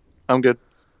going. I'm good.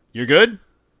 You're good?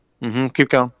 Mm-hmm. Keep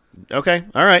going. Okay.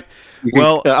 All right. I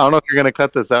don't know if you're going to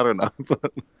cut this out or not.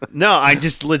 No, I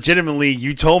just legitimately,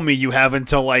 you told me you have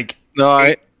until like... No,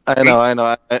 I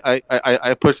know.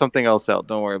 I pushed something else out.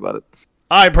 Don't worry about it.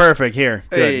 All right, perfect. Here.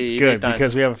 Good, good.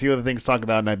 Because we have a few other things to talk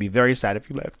about, and I'd be very sad if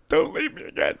you left. Don't leave me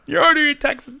again. You're already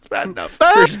texting. It's bad enough.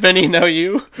 First Vinny, now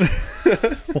you.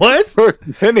 What? First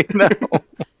Vinny,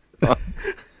 now.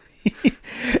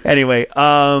 Anyway,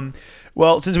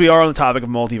 well, since we are on the topic of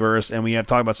multiverse and we have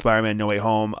talked about Spider-Man No Way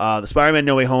Home, the Spider-Man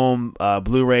No Way Home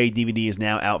Blu-ray DVD is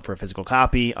now out for a physical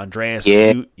copy. Andreas,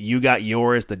 you got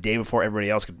yours the day before everybody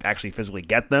else could actually physically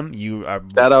get them. You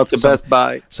shout out to Best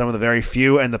Buy. Some of the very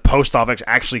few, and the post office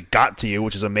actually got to you,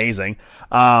 which is amazing.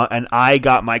 And I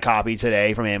got my copy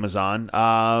today from Amazon.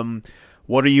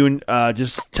 What are you?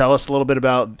 Just tell us a little bit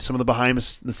about some of the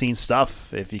behind-the-scenes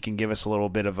stuff, if you can give us a little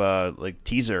bit of a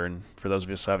teaser, and for those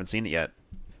of us who haven't seen it yet.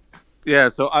 Yeah,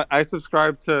 so I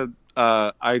subscribe to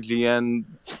IGN,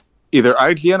 either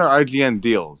IGN or IGN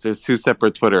Deals. There's two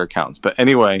separate Twitter accounts. But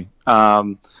anyway,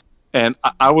 and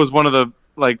I was one of the,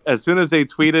 as soon as they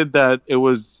tweeted that it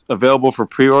was available for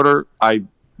pre-order, I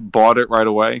bought it right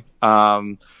away.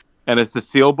 And it's the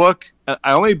Steelbook.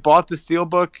 I only bought the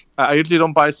Steelbook. I usually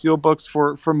don't buy Steelbooks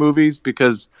for movies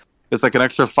because it's like an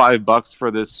extra $5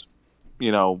 for this,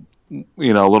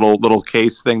 little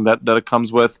case thing that it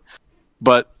comes with.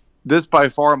 But this, by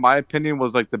far, in my opinion,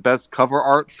 was like the best cover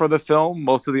art for the film.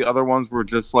 Most of the other ones were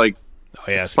just like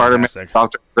Spider-Man,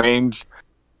 Doctor Strange,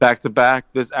 back to back.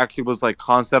 This actually was like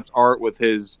concept art with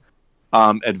his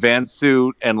advanced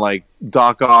suit and like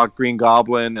Doc Ock, Green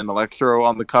Goblin, and Electro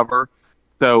on the cover.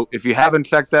 So if you haven't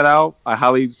checked that out, I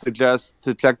highly suggest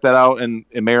to check that out, and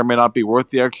it may or may not be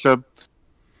worth the extra,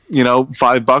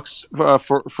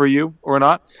 $5 for you or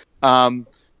not.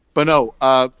 But no,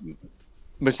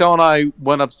 Michelle and I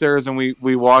went upstairs and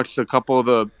we watched a couple of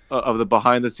the the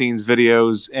behind the scenes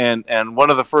videos, and one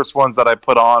of the first ones that I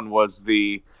put on was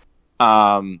the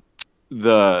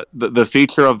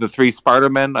feature of the 3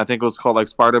 Spider-Men. I think it was called like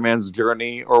Spider-Man's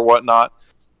Journey or whatnot,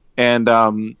 and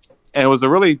it was a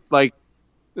really like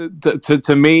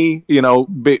to me, you know,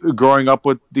 growing up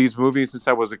with these movies since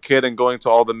I was a kid and going to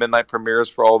all the midnight premieres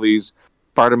for all these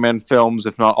Spider-Man films,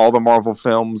 if not all the Marvel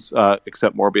films,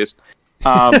 except Morbius.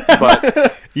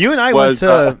 But you and I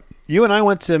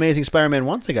went to Amazing Spider-Man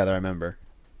 1 together. I remember.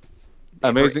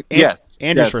 Amazing, yes,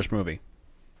 Andrew's yes. first movie.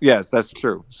 Yes, that's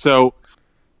true. So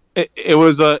it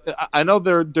was I know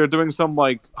they're doing some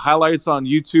like highlights on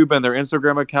YouTube and their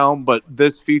Instagram account, but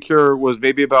this feature was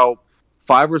maybe about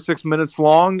 5 or 6 minutes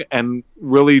long and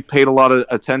really paid a lot of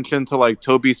attention to like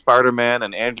Tobey Spider-Man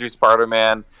and Andrew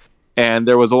Spider-Man, and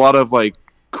there was a lot of like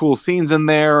cool scenes in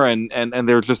there, and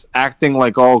they're just acting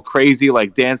like all crazy,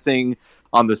 like dancing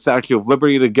on the Statue of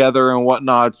Liberty together and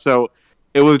whatnot. So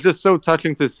it was just so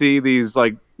touching to see these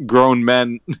like grown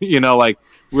men, you know, like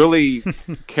really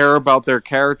care about their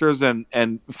characters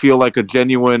and feel like a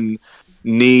genuine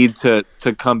need to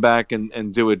come back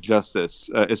and do it justice,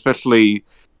 especially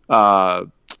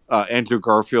Andrew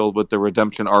Garfield with the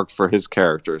redemption arc for his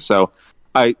character. So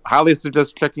I highly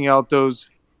suggest checking out those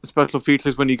special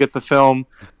features when you get the film.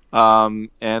 Yeah,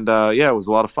 it was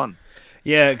a lot of fun.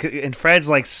 Yeah, and Fred's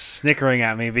like snickering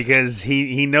at me because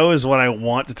he knows what I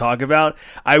want to talk about.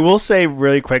 I will say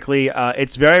really quickly,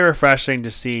 it's very refreshing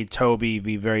to see Tobey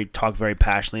talk very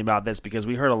passionately about this, because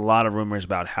we heard a lot of rumors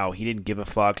about how he didn't give a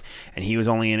fuck and he was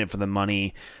only in it for the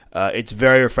money. It's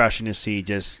very refreshing to see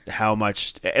just how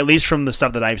much, at least from the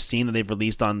stuff that I've seen that they've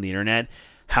released on the internet,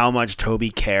 how much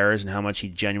Tobey cares and how much he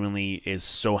genuinely is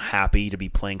so happy to be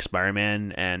playing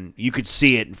Spider-Man, and you could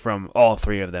see it from all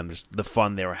 3 of them, just the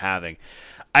fun they were having.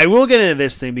 I will get into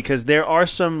this thing because there are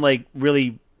some like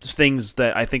really things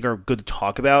that I think are good to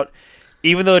talk about,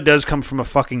 even though it does come from a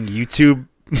fucking YouTube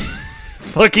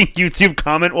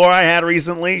comment war I had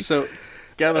recently. So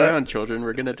gather around, children.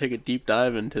 We're gonna take a deep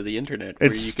dive into the internet.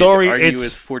 Where you can argue with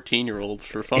 14-year-olds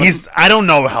for fun. I don't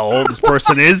know how old this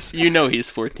person is. You know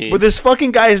he's 14. But this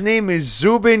fucking guy's name is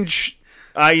Zubin.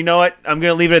 You know what? I'm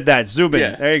gonna leave it at that. Zubin.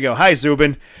 Yeah. There you go. Hi,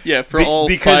 Zubin. Yeah,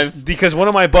 because one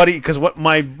of my what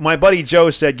my buddy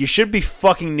Joe said, you should be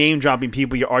fucking name dropping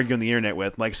people you argue on the internet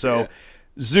with. Like so, yeah.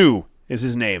 Zoo is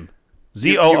his name.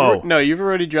 ZOO. No, you've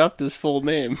already dropped his full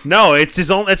name. No, it's his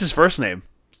own. That's his first name.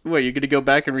 Wait, you're gonna go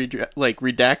back and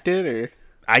redact it, or?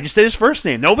 I just said his first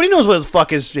name. Nobody knows what the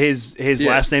fuck his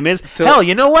last name is. Hell,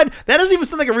 you know what? That doesn't even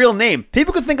sound like a real name.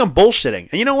 People could think I'm bullshitting,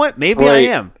 and you know what? Maybe I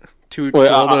am. I'm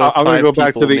gonna go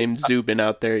back to the named Zubin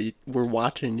out there. We're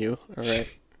watching you. All right.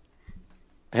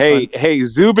 Hey,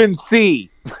 Zubin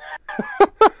C.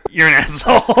 You're an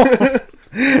asshole.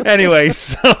 Anyway,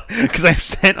 so because I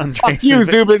sent Andreas, you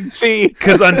Zubin C.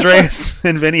 Because Andreas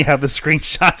and Vinny have the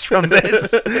screenshots from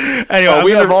this. Anyway,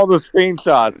 we have all the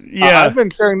screenshots. Yeah, I've been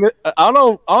sharing this. I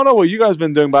don't know what you guys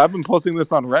been doing, but I've been posting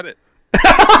this on Reddit.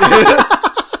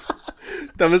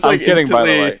 That was like, I'm kidding, by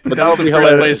the way. But that was the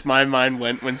first place my mind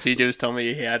went when CJ was telling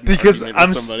me he had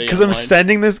I'm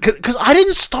sending this because I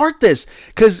didn't start this,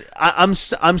 because I'm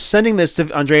sending this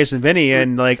to Andreas and Vinny,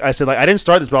 and like I said, like I didn't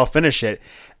start this, but I'll finish it.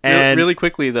 And really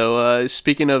quickly though,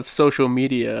 speaking of social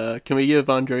media, can we give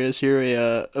Andreas here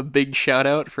a big shout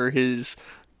out for his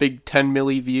big 10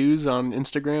 milli views on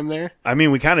Instagram there? I mean,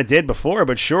 we kind of did before,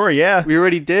 but sure, yeah. We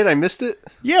already did. I missed it.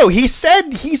 Yo, he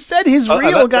said his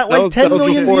reel got like 10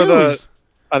 million views.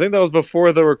 I think that was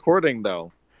before the recording,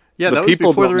 though. Yeah, that was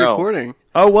before the recording.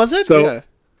 Oh, was it? So,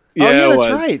 yeah,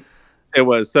 that's right. It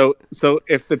was. So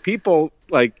if the people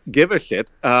like give a shit,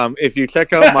 if you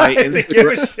check out my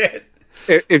Instagram,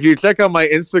 if you check out my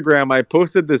Instagram, I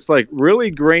posted this like really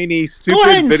grainy, stupid go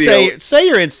ahead and video. Say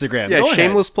your Instagram. Yeah, go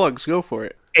shameless plugs. Go for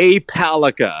it.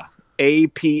 Apalika.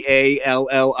 APALLIKA,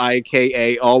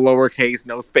 all lowercase,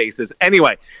 no spaces.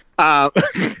 Anyway, yeah,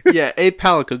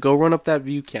 Apalika. Go run up that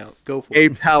view count. Go for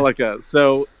it. Apalika.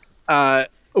 So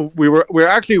we're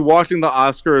actually watching the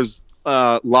Oscars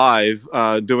live,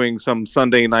 doing some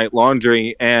Sunday night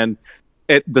laundry, and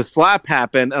the slap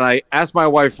happened, and I asked my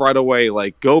wife right away,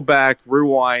 like, go back,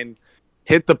 rewind,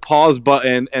 hit the pause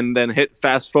button, and then hit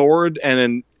fast forward,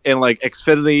 and in like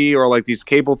Xfinity or like these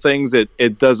cable things,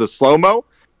 it does a slow-mo.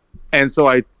 And so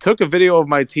I took a video of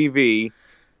my TV,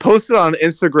 posted it on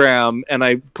Instagram, and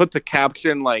I put the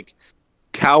caption like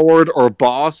 "coward" or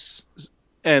 "boss"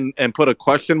 and put a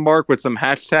question mark with some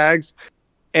hashtags.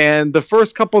 And the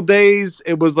first couple days,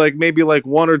 it was like maybe like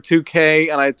 1 or 2K.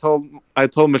 And I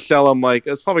told Michelle, I'm like,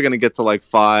 it's probably gonna get to like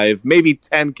 5, maybe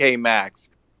 10K max.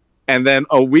 And then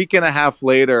a week and a half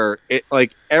later, it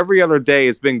like every other day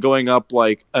it's been going up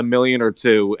like 1 million or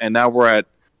 2, and now we're at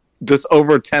just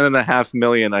over 10.5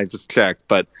 million. I just checked,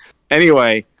 but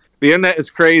anyway, the internet is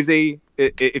crazy.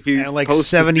 If you and like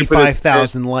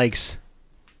 75,000 likes.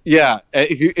 Yeah,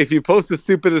 if you post the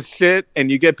stupidest shit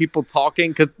and you get people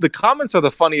talking, because the comments are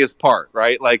the funniest part,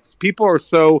 right? Like people are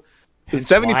so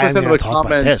 70% of the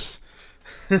comments.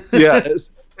 Yeah.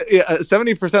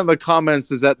 70% of the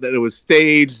comments is that it was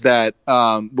staged, that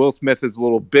Will Smith is a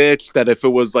little bitch, that if it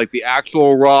was like the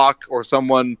actual Rock or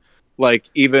someone like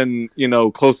even,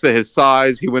 close to his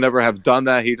size, he would never have done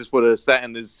that. He just would have sat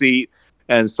in his seat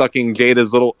and sucking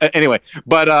Jada's little... Anyway,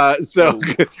 but so...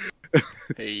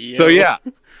 So yeah.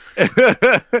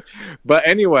 But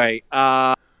anyway,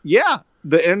 yeah,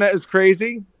 the internet is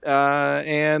crazy,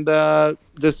 and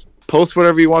just post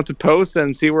whatever you want to post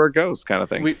and see where it goes, kind of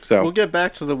thing. We'll get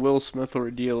back to the Will Smith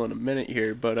ordeal in a minute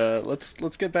here, but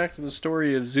let's get back to the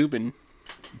story of Zubin.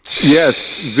 Yes,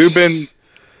 Zubin.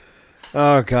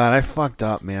 Oh God, I fucked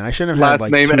up, man. I shouldn't have Last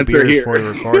had name 2 beers here. before we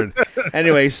recorded.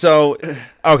 Anyway, so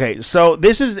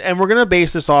this is, and we're gonna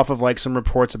base this off of like some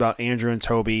reports about Andrew and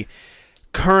Toby.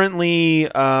 Currently,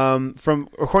 from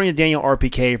according to Daniel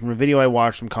RPK from a video I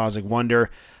watched from Cosmic Wonder,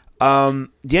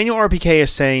 Daniel RPK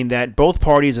is saying that both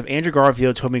parties of Andrew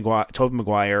Garfield, Tobey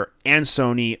Maguire, and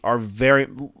Sony are very...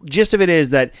 Gist of it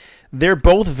is that they're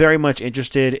both very much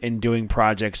interested in doing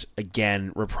projects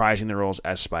again, reprising their roles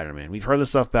as Spider-Man. We've heard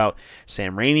this stuff about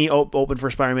Sam Raimi open for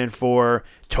Spider-Man 4.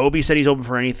 Toby said he's open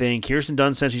for anything. Kirsten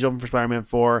Dunst says he's open for Spider-Man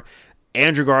 4.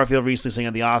 Andrew Garfield recently saying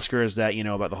at the Oscars that,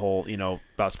 about the whole,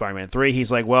 about Spider-Man 3. He's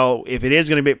like, well, if it is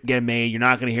going to get made, you're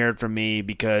not going to hear it from me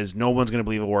because no one's going to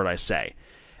believe a word I say.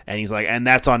 And he's like, and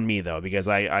that's on me, though, because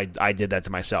I did that to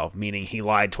myself, meaning he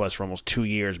lied to us for almost 2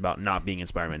 years about not being in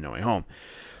Spider-Man No Way Home.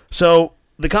 So,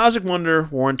 The Cosmic Wonder,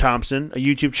 Warren Thompson, a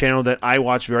YouTube channel that I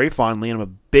watch very fondly, and I'm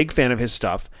a big fan of his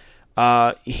stuff,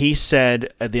 he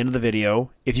said at the end of the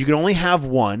video, if you could only have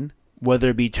one, whether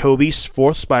it be Tobey's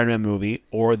 4th Spider-Man movie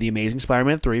or The Amazing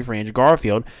Spider-Man 3 for Andrew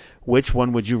Garfield, which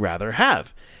one would you rather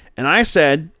have? And I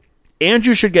said,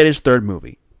 Andrew should get his 3rd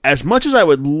movie. As much as I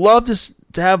would love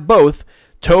to have both,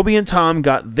 Tobey and Tom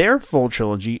got their full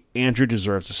trilogy. Andrew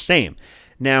deserves the same.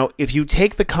 Now, if you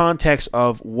take the context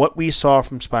of what we saw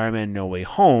from Spider-Man No Way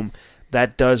Home,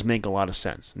 that does make a lot of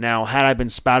sense. Now, had I been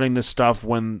spouting this stuff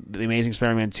when The Amazing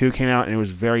Spider-Man 2 came out and it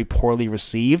was very poorly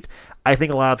received, I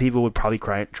think a lot of people would probably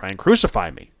try and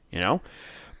crucify me,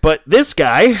 But this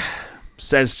guy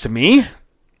says to me,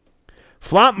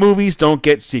 flop movies don't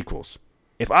get sequels.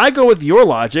 If I go with your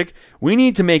logic, we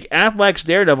need to make Affleck's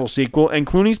Daredevil sequel and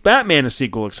Clooney's Batman a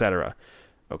sequel, etc.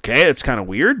 Okay, that's kind of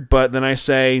weird, but then I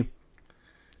say,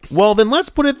 well, then let's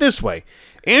put it this way.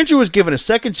 Andrew was given a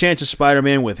second chance as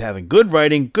Spider-Man with having good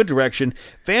writing, good direction.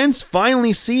 Fans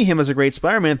finally see him as a great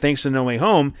Spider-Man thanks to No Way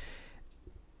Home,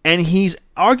 and he's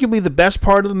arguably the best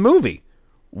part of the movie.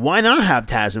 Why not have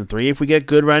TASM 3 if we get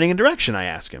good writing and direction, I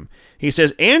ask him. He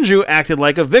says, Andrew acted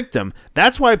like a victim.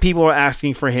 That's why people are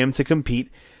asking for him to complete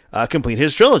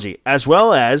his trilogy. As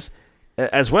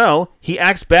well, he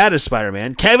acts bad as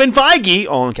Spider-Man. Kevin Feige,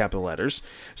 all in capital letters,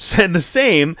 said the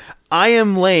same. I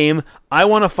am lame. I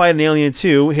want to fight an alien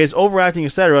too. His overacting,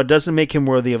 etc., doesn't make him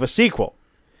worthy of a sequel.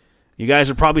 You guys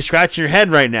are probably scratching your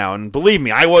head right now, and believe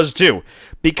me, I was too.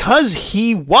 Because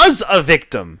he was a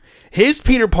victim. His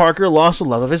Peter Parker lost the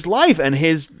love of his life, and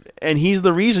he's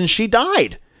the reason she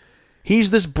died.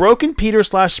 He's this broken Peter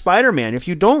 / Spider-Man. If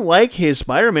you don't like his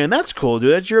Spider-Man, that's cool,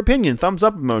 dude. That's your opinion. Thumbs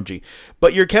up emoji.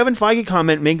 But your Kevin Feige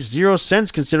comment makes zero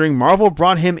sense considering Marvel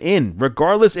brought him in.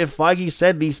 Regardless if Feige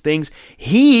said these things,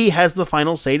 he has the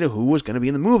final say to who was going to be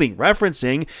in the movie.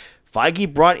 Referencing,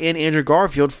 Feige brought in Andrew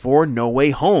Garfield for No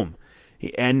Way Home.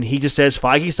 And he just says,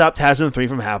 Feige stopped TASM 3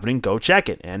 from happening, go check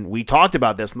it. And we talked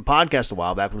about this in the podcast a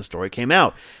while back when the story came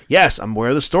out. Yes, I'm aware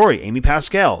of the story. Amy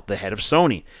Pascal, the head of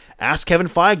Sony, asked Kevin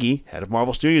Feige, head of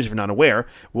Marvel Studios if you're not aware,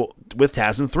 with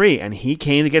TASM 3, and he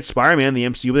came to get Spider-Man in the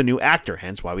MCU with a new actor,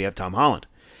 hence why we have Tom Holland.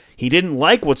 He didn't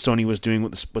like what Sony was doing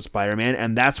with Spider-Man,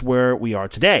 and that's where we are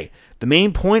today. The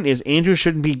main point is Andrew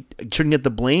shouldn't get the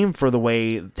blame for the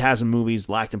way TASM movies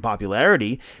lacked in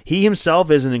popularity. He himself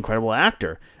is an incredible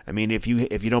actor. I mean, if you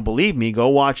don't believe me, go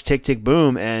watch Tick, Tick,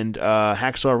 Boom and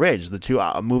Hacksaw Ridge, the 2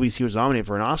 movies he was nominated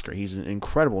for an Oscar. He's an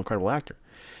incredible actor.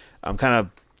 I'm kind of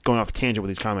going off tangent with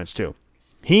these comments, too.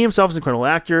 He himself is an incredible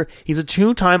actor. He's a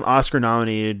 2-time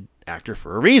Oscar-nominated actor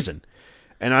for a reason.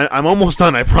 And I'm almost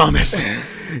done, I promise.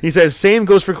 He says, same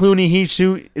goes for Clooney. He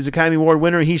too is Academy Award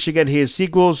winner. He should get his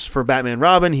sequels for Batman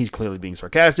Robin. He's clearly being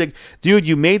sarcastic. Dude,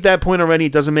 you made that point already.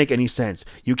 It doesn't make any sense.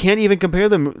 You can't even compare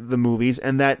the movies,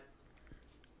 and that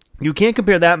You can't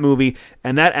compare that movie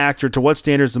and that actor to what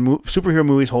standards the superhero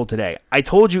movies hold today. I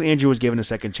told you Andrew was given a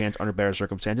second chance under better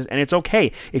circumstances, and it's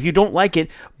okay if you don't like it,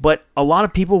 but a lot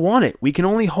of people want it. We can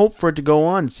only hope for it to go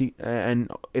on,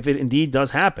 and if it indeed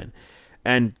does happen.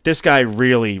 And this guy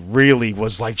really, really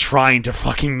was like trying to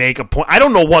fucking make a point. I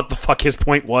don't know what the fuck his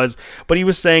point was, but he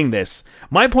was saying this.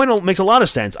 My point makes a lot of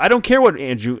sense. I don't care what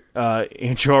Andrew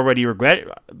already regret.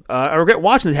 I regret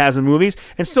watching the TASM movies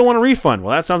and still want a refund.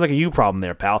 Well, that sounds like a you problem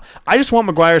there, pal. I just want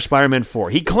Maguire Spider-Man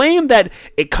 4. He claimed that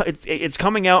it's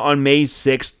coming out on May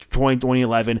 6th,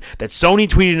 2011, that Sony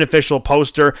tweeted an official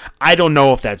poster. I don't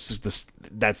know if that's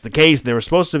the case. There was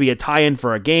supposed to be a tie-in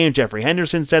for a game. Jeffrey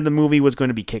Henderson said the movie was going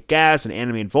to be Kick-Ass, an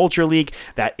Anime and Vulture leak.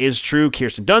 That is true.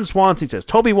 Kirsten Dunst wants it. He says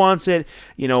Toby wants it.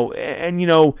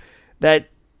 That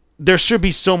there should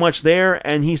be so much there.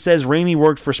 And he says Raimi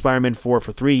worked for Spider-Man 4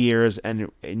 for 3 years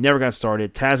and it never got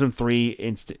started. TASM 3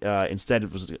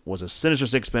 instead was a Sinister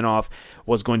Six spinoff.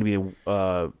 Was going to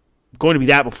be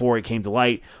that before it came to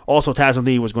light. Also, TASM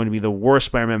 3 was going to be the worst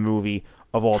Spider-Man movie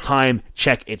of all time.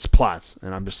 Check its plots.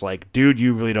 And I'm just like, dude,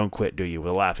 you really don't quit, do you?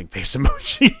 With a laughing face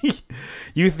emoji.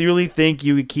 You really think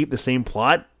you would keep the same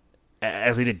plot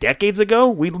as they did decades ago?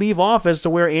 We'd leave off as to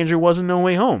where Andrew was in No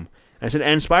Way Home. I said,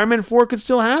 and Spider-Man 4 could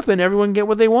still happen. Everyone can get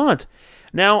what they want.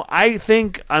 Now, I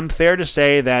think I'm fair to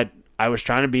say that I was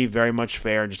trying to be very much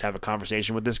fair and just have a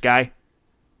conversation with this guy,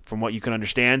 from what you can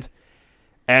understand.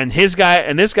 And this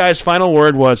guy's final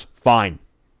word was fine.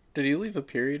 Did he leave a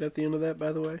period at the end of that,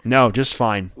 by the way? No, just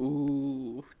fine.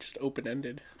 Ooh, just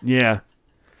open-ended. Yeah.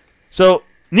 So,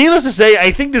 needless to say,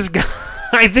 I think this guy,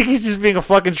 I think he's just being a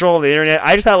fucking troll on the internet.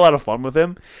 I just had a lot of fun with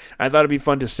him. I thought it'd be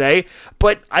fun to say.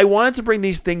 But I wanted to bring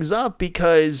these things up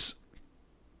because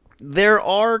there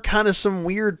are kind of some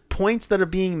weird points that are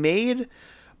being made.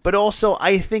 But also,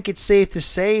 I think it's safe to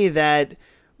say that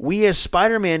we as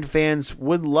Spider-Man fans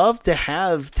would love to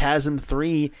have TASM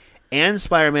 3 and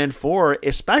Spider-Man 4,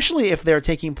 especially if they're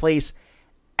taking place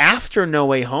after No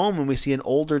Way Home, and we see an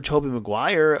older Tobey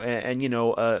Maguire and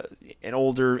an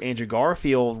older Andrew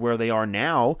Garfield where they are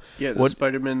now. Yeah, the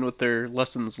Spider-Man with their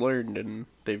lessons learned, and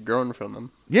they've grown from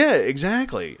them. Yeah,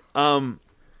 exactly.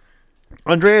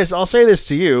 Andreas, I'll say this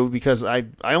to you because I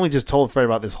only just told Fred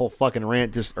about this whole fucking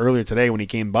rant just earlier today when he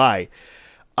came by.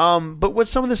 But with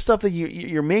some of the stuff that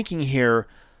you're making here,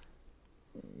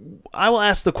 I will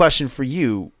ask the question for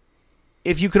you.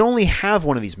 If you could only have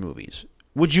one of these movies,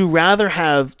 would you rather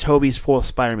have Tobey's fourth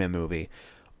Spider-Man movie,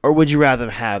 or would you rather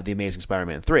have The Amazing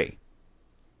Spider-Man 3?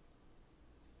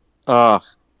 Tough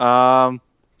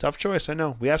choice, I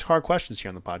know. We ask hard questions here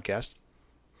on the podcast.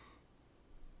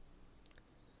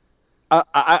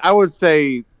 I would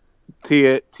say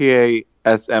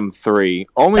TASM 3,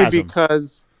 only TASM.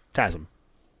 Because...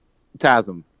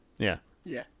 TASM. Yeah.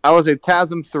 I would say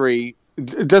TASM 3,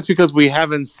 just because we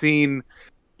haven't seen,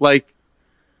 like...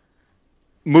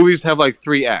 Movies have like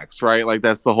 3 acts, right? Like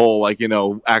that's the whole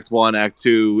Act 1, Act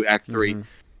 2, Act 3.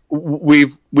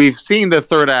 Mm-hmm. We've seen the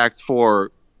third act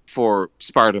for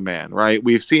Spider-Man, right?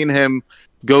 We've seen him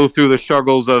go through the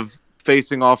struggles of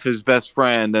facing off his best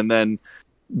friend and then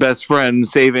best friend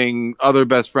saving other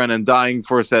best friend and dying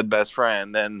for said best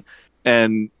friend and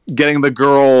getting the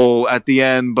girl at the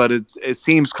end, but it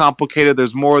seems complicated.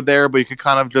 There's more there, but you could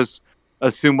kind of just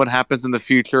assume what happens in the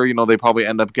future. They probably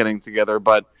end up getting together,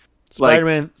 but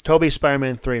Tobey's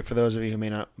Spider-Man 3, for those of you who may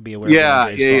not be aware.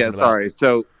 Yeah. Sorry.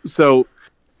 So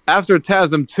after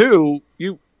TASM 2,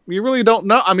 you really don't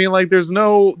know. I mean, like there's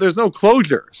no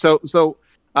closure. So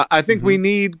I think we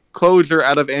need closure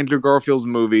out of Andrew Garfield's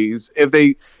movies. If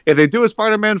they do a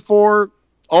Spider-Man 4,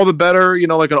 all the better.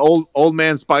 Like an old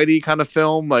man Spidey kind of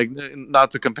film. Like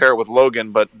not to compare it with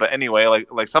Logan, but anyway,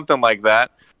 like something like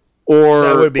that. Or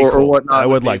that would be cool. Whatnot. I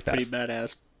would like that. Pretty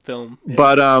badass film.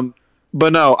 Yeah.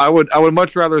 But no, I would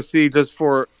much rather see just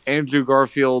for Andrew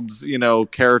Garfield's,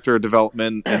 character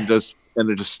development and just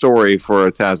story for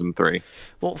a TASM 3.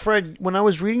 Well, Fred, when I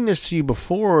was reading this to you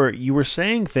before, you were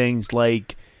saying things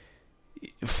like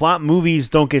flop movies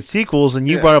don't get sequels, and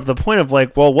you brought up the point of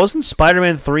like, well, wasn't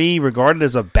Spider-Man 3 regarded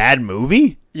as a bad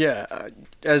movie? Yeah,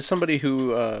 as somebody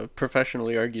who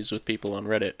professionally argues with people on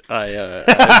Reddit,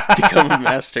 I've become a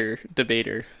master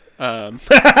debater.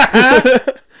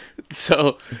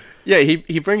 So... Yeah,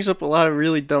 he brings up a lot of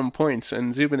really dumb points,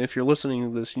 and Zubin, if you're listening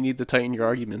to this, you need to tighten your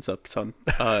arguments up, son,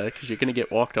 because you're gonna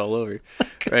get walked all over,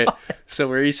 right? So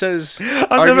where he says,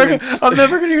 I'm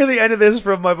never gonna hear the end of this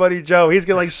from my buddy Joe. He's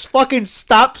gonna fucking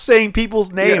stop saying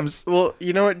people's names. Yeah, well,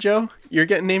 you know what, Joe? You're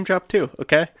getting name dropped too,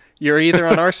 okay? You're either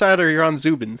on our side or you're on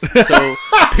Zubin's. So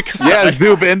pick a side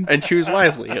Zubin, and choose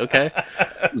wisely, okay?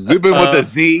 Zubin with a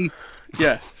Z.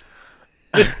 Yeah.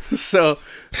 So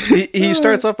he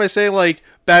starts off by saying, like,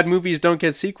 bad movies don't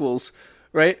get sequels,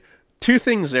 right? Two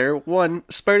things there. One,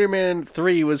 Spider-Man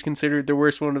 3 was considered the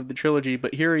worst one of the trilogy,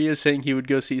 but here he is saying he would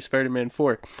go see Spider-Man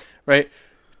 4, right?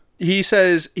 He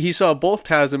says he saw both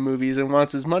TASM movies and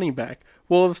wants his money back.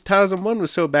 Well, if TASM 1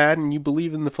 was so bad and you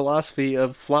believe in the philosophy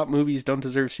of flop movies don't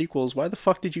deserve sequels, why the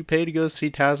fuck did you pay to go see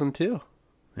TASM 2?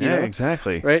 Yeah,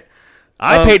 exactly. Right?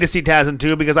 I paid to see TASM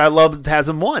 2 because I loved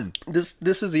TASM 1.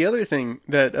 This is the other thing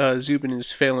that Zubin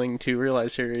is failing to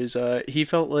realize here is he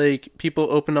felt like people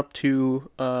open up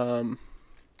to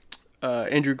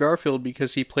Andrew Garfield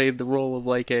because he played the role of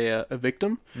like a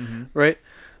victim, right?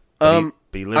 I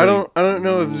don't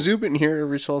know if Zubin here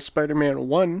ever saw Spider-Man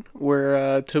 1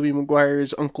 where Tobey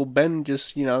Maguire's Uncle Ben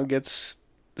just gets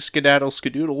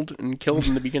skedaddled and killed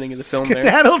in the beginning of the film.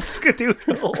 Skedaddled.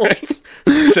 Right?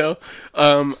 So,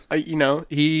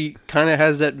 he kind of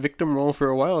has that victim role for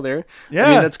a while there. Yeah. I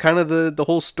mean, that's kind of the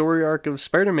whole story arc of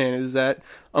Spider-Man is that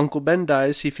Uncle Ben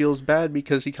dies, he feels bad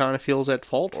because he kind of feels at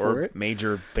fault for it.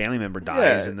 Major family member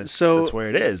dies, and that's where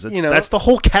it is. You know, that's the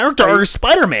whole character arc of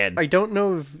Spider-Man. I don't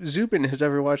know if Zubin has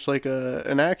ever watched like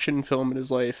an action film in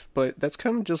his life, but that's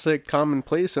kind of just like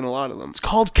commonplace in a lot of them. It's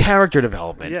called character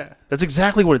development. Yeah. That's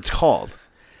exactly what it's called.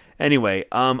 Anyway,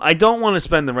 I don't want to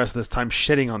spend the rest of this time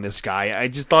shitting on this guy. I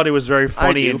just thought it was very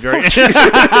funny and very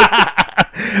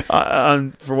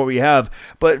for what we have.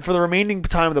 But for the remaining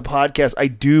time of the podcast, I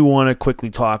do want to quickly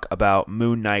talk about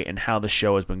Moon Knight and how the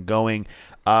show has been going.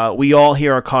 We all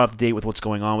here are caught up to date with what's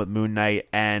going on with Moon Knight,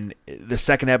 and the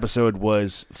second episode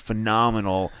was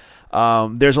phenomenal.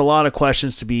 There's a lot of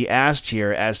questions to be asked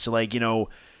here as to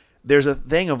there's a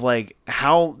thing of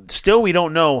how still we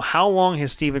don't know how long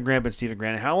has Stephen Grant been Stephen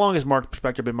Grant and how long has Mark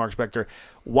Spector been Mark Spector.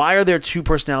 Why are there two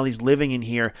personalities living in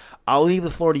here? I'll leave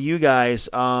the floor to you guys.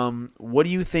 What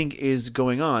do you think is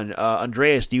going on?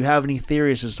 Andreas, do you have any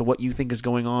theories as to what you think is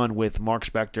going on with Mark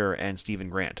Spector and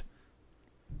Stephen Grant?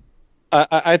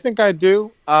 I think I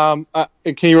do. Can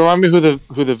you remind me who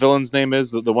the villain's name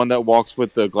is? The one that walks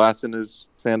with the glass in his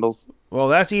sandals? Well,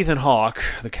 that's Ethan Hawke,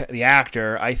 the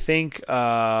actor. I think.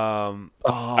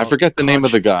 I forget the name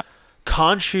of the guy.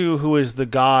 Khonshu, who is the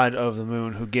god of the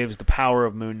moon, who gives the power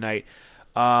of Moon Knight.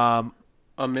 Amit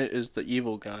is the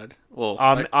evil god. Well,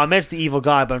 Amit's the evil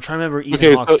god, but I'm trying to remember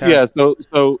Ethan Hawke's character.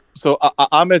 So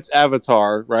Amit's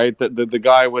avatar, right? The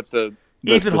guy with the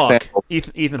Ethan Hawke.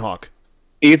 Ethan Hawke.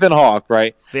 Ethan Hawke,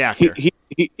 right? The actor.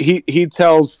 He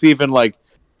tells Stephen,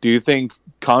 do you think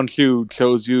Khonshu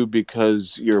chose you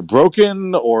because you're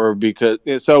broken or because...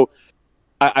 So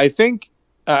I think,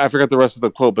 I forgot the rest of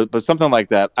the quote, but something like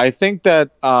that. I think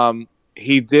that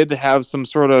he did have some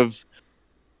sort of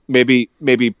maybe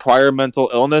prior mental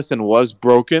illness and was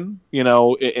broken,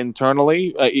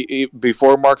 internally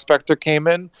before Mark Spector came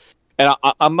in. And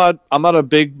I'm not a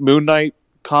big Moon Knight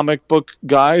comic book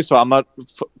guy, so I'm not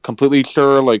completely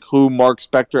sure who Mark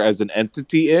Spector as an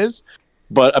entity is,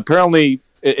 but apparently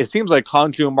it seems like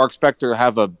Khonshu and Mark Spector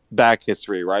have a back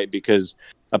history, right? Because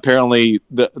apparently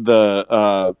the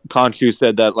Khonshu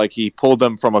said that he pulled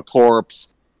them from a corpse,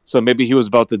 so maybe he was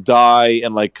about to die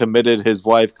and committed his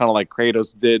life kind of like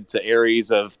Kratos did to Ares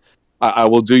of I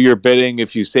will do your bidding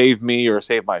if you save me or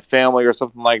save my family or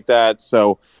something like that.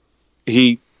 So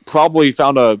he probably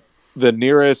found the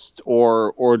nearest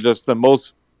or just the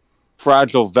most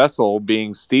fragile vessel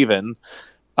being Steven,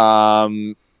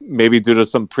 maybe due to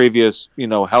some previous,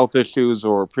 health issues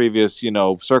or previous,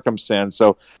 circumstance.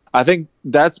 So I think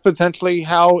that's potentially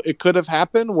how it could have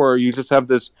happened, where you just have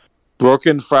this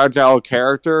broken, fragile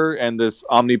character and this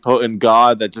omnipotent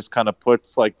god that just kind of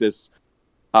puts this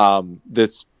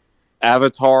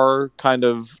avatar kind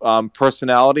of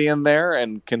personality in there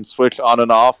and can switch on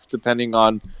and off depending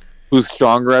on who's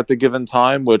stronger at the given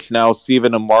time, which now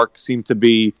Steven and Mark seem to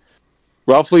be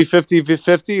roughly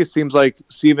 50-50. It seems like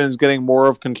Steven's getting more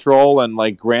of control and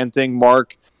granting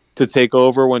Mark to take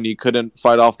over when he couldn't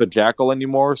fight off the Jackal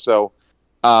anymore. So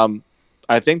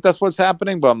I think that's what's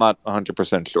happening, but I'm not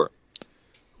 100% sure.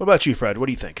 What about you, Fred? What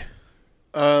do you think?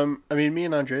 Me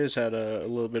and Andreas had a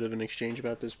little bit of an exchange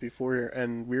about this before,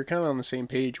 and we were kind of on the same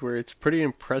page where it's pretty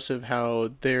impressive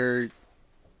how they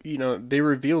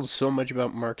revealed so much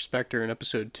about Mark Spector in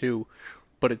episode 2,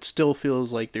 but it still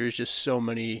feels like there's just so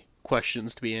many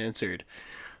questions to be answered.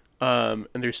 And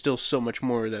there's still so much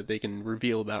more that they can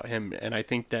reveal about him. And I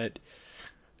think that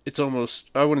it's almost,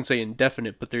 I wouldn't say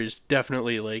indefinite, but there's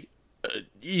definitely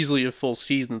easily a full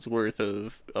season's worth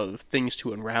of things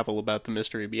to unravel about the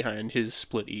mystery behind his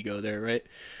split ego there, right?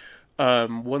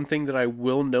 One thing that I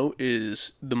will note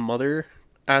is the mother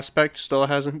aspect still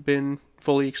hasn't been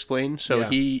fully explained. So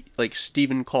he, like,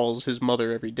 Steven calls his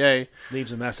mother every day.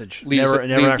 Leaves a message. Leaves Never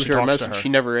actually her a talks message. to her. She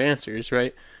never answers,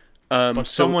 right? But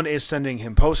someone is sending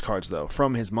him postcards, though,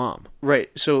 from his mom. Right.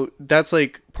 So that's,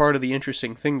 like, part of the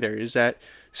interesting thing there is that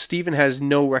Steven has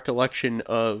no recollection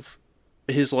of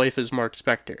his life as Mark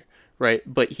Spector, right?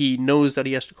 But he knows that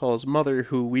he has to call his mother,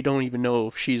 who we don't even know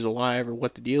if she's alive or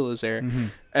what the deal is there. Mm-hmm.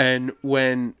 And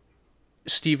when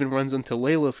Steven runs into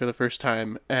Layla for the first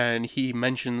time and he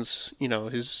mentions, you know,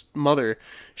 his mother,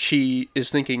 she is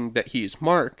thinking that he's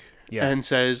Mark. Yeah. And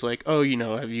says, like, oh, you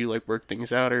know, have you, like, worked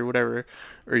things out or whatever,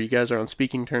 or you guys are on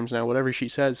speaking terms now, whatever she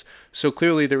says. So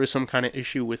clearly there was some kind of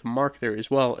issue with Mark there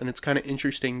as well, and it's kind of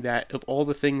interesting that of all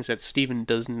the things that Steven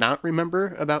does not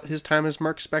remember about his time as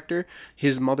Mark Spector,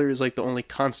 his mother is, like, the only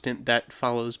constant that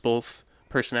follows both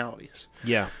personalities.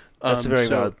 Yeah, that's a very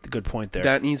good point there.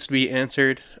 That needs to be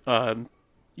answered. You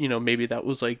know, maybe that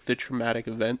was, like, the traumatic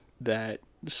event that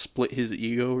split his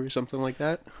ego or something like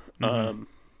that. Mm-hmm.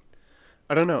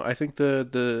 I don't know. I think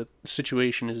the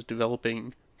situation is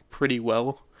developing pretty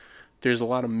well. There's a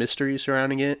lot of mystery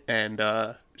surrounding it, and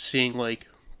seeing, like,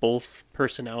 both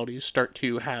personalities start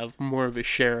to have more of a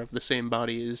share of the same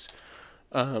body is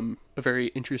a very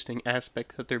interesting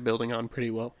aspect that they're building on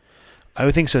pretty well. I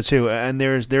would think so too. And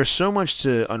there's so much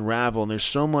to unravel, and there's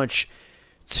so much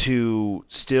to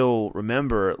still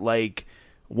remember. Like,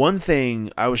 one thing,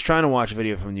 I was trying to watch a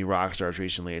video from New Rockstars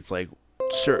recently. It's like,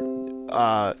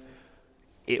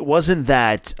 it wasn't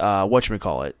that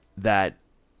whatchamacallit, that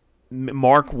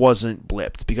Mark wasn't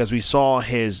blipped, because we saw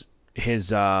his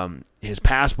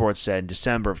passport said in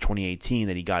December of 2018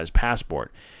 that he got his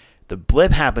passport. The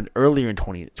blip happened earlier in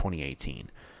 2018.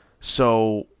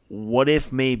 So what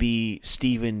if maybe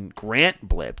Steven Grant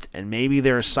blipped, and maybe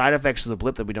there are side effects of the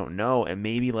blip that we don't know, and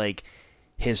maybe, like,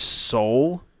 his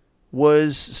soul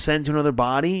was sent to another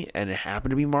body, and it happened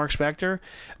to be Mark Spector.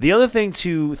 The other thing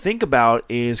to think about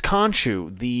is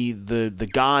Khonshu, the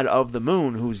god of the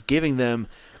moon, who's giving them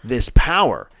this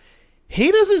power. He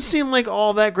doesn't seem like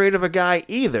all that great of a guy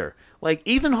either. Like,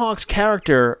 Ethan Hawke's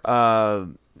character,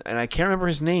 and I can't remember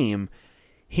his name,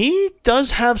 he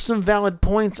does have some valid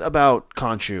points about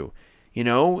Khonshu, you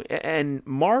know? And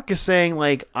Mark is saying,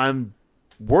 like, I'm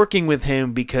working with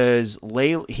him because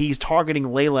he's targeting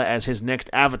Layla as his next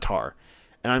avatar,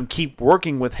 and I'm keep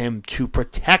working with him to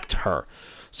protect her.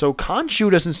 So Khonshu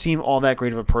doesn't seem all that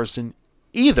great of a person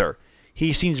either.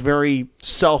 He seems very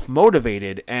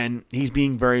self-motivated, and he's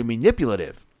being very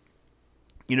manipulative.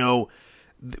 You know,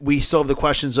 we still have the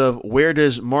questions of, where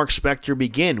does Mark Spector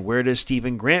begin? Where does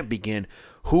Steven Grant begin?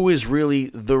 Who is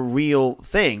really the real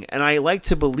thing? And I like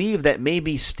to believe that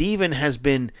maybe Steven has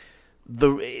been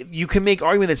you can make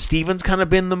argument that Steven's kind of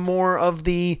been the more of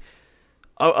the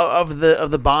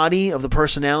body, of the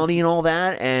personality and all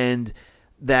that, and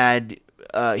that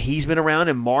he's been around,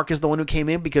 and Mark is the one who came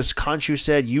in, because Khonshu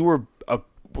said, you were a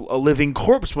living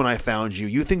corpse when I found you.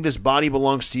 You think this body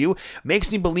belongs to you?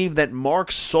 Makes me believe that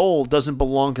Mark's soul doesn't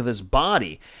belong to this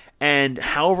body. And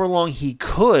however long he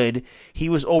could, he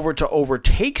was over to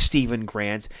overtake Steven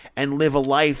Grant and live a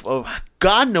life of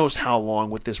God knows how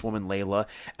long with this woman, Layla.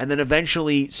 And then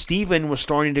eventually Steven was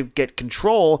starting to get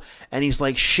control, and he's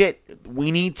like, shit,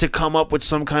 we need to come up with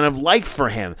some kind of life for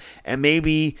him. And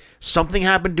maybe something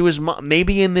happened to his mom.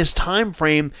 Maybe in this time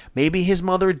frame, maybe his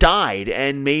mother died,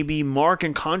 and maybe Mark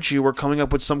and Khonshu were coming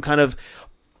up with some kind of,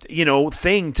 you know,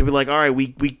 thing to be like, all right,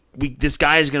 we this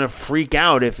guy is gonna freak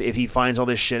out if he finds all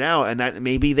this shit out, and that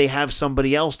maybe they have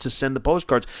somebody else to send the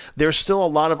postcards. There's still a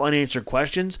lot of unanswered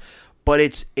questions, but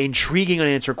it's intriguing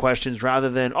unanswered questions rather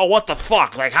than, oh, what the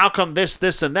fuck, like, how come this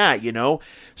and that, you know?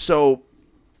 So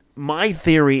my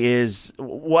theory is,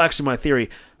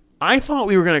 I thought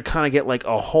we were gonna kind of get like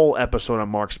a whole episode on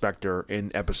Mark Spector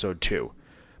in episode 2,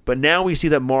 but now we see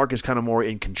that Mark is kind of more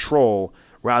in control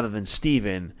rather than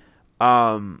Steven.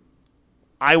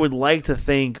 I would like to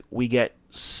think we get,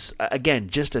 again,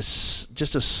 just a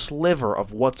sliver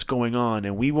of what's going on,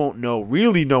 and we won't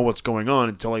really know what's going on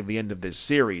until like the end of this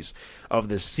series, of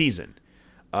this season.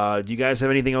 Do you guys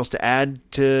have anything else to add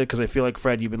to? Because I feel like,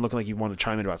 Fred, you've been looking like you want to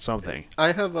chime in about something.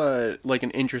 I have like an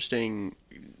interesting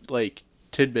like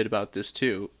tidbit about this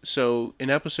too. So in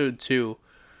episode 2,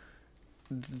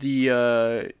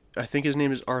 I think his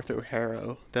name is Arthur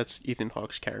Harrow. That's Ethan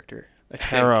Hawke's character.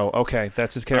 Harrow, okay,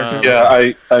 that's his character.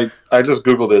 Yeah, I just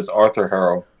googled this, Arthur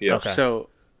Harrow. Yeah. Okay. So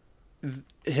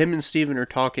him and Steven are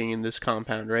talking in this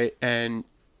compound, right? And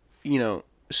you know,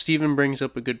 Steven brings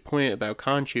up a good point about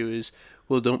Khonshu is,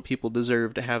 well, don't people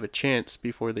deserve to have a chance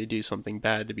before they do something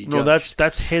bad to be judged? No,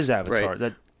 that's his avatar.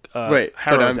 Right. Right.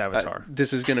 Harrow's avatar.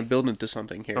 This is going to build into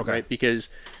something here, okay, right? Because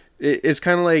it's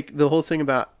kind of like the whole thing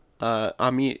about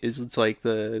Amit is it's like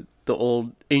the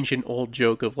old ancient old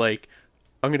joke of like,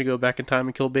 I'm gonna go back in time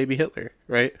and kill baby Hitler,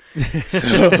 right?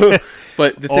 So,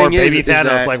 but the or thing baby is Thanos,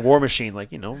 that like War Machine, like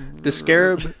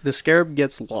the scarab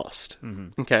gets lost,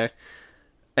 okay,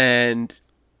 and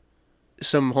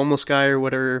some homeless guy or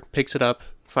whatever picks it up,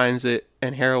 finds it,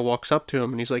 and Harrow walks up to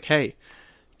him and he's like, "Hey,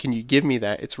 can you give me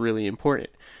that? It's really important."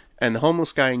 And the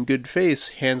homeless guy, in good face,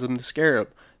 hands him the scarab,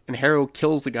 and Harrow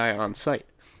kills the guy on sight.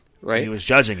 Right? He was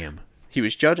judging him. He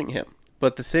was judging him.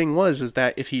 But the thing is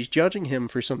that if he's judging him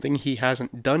for something he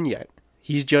hasn't done yet,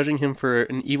 he's judging him for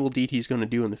an evil deed he's going to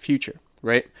do in the future,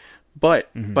 right? But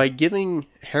by giving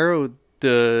Harrow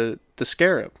the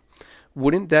scarab,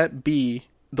 wouldn't that be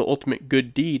the ultimate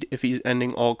good deed if he's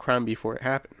ending all crime before it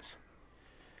happens?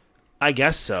 I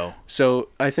guess so. So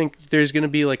I think there's going to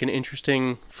be like an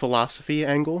interesting philosophy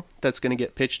angle that's going to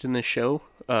get pitched in this show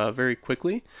very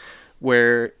quickly,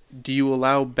 where do you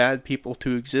allow bad people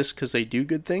to exist because they do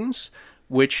good things,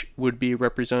 which would be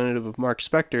representative of Mark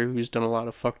Spector, who's done a lot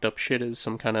of fucked up shit as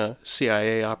some kind of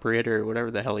CIA operator or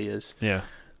whatever the hell he is. Yeah.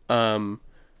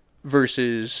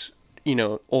 Versus,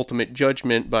 ultimate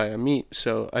judgment by Amit.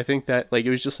 So I think that, like, it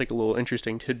was just like a little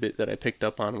interesting tidbit that I picked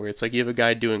up on, where it's like you have a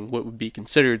guy doing what would be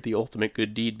considered the ultimate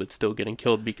good deed, but still getting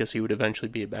killed because he would eventually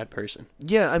be a bad person.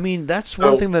 Yeah, I mean, that's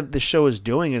one thing that the show is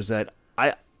doing, is that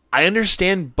I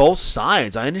understand both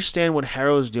sides. I understand what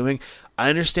Harrow is doing. I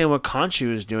understand what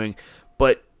Khonshu is doing,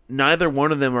 but neither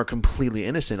one of them are completely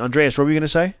innocent. Andreas, what were you going to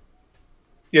say?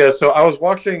 Yeah, so I was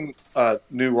watching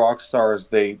New Rockstars.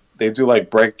 They do like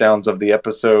breakdowns of the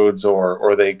episodes,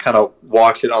 or they kind of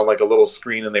watch it on like a little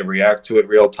screen and they react to it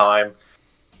real time.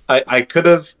 I could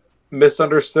have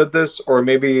misunderstood this, or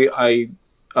maybe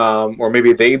or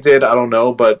maybe they did. I don't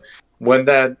know. But when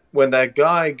that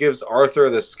guy gives Arthur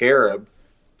the scarab,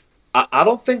 I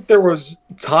don't think there was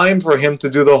time for him to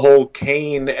do the whole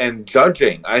Cain and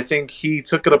judging. I think he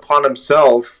took it upon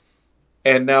himself,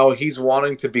 and now he's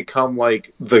wanting to become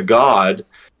like the god,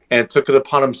 and took it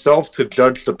upon himself to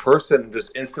judge the person and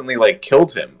just instantly like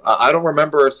killed him. I don't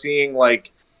remember seeing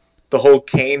like the whole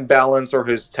Cain balance or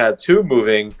his tattoo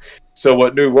moving. So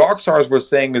what New Rockstars were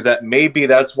saying is that maybe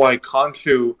that's why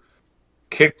Khonshu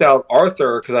kicked out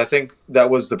Arthur, because I think that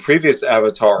was the previous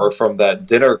avatar from that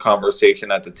dinner conversation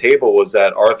at the table, was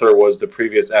that Arthur was the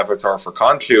previous avatar for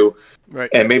Khonshu. Right.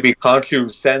 And maybe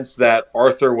Khonshu sensed that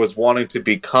Arthur was wanting to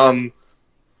become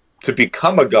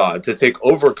a god, to take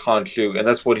over Khonshu, and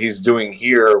that's what he's doing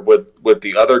here with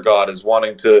the other god, is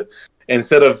wanting to,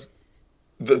 instead of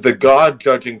the god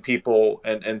judging people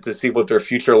and to see what their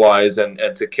future lies and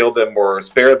to kill them or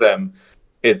spare them,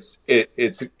 it's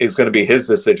going to be his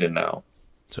decision now.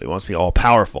 So he wants to be all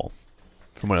powerful,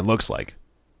 from what it looks like.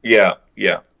 Yeah.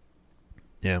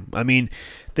 Yeah, I mean,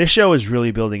 this show is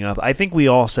really building up. I think we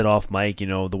all set off mic,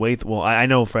 the way. Well, I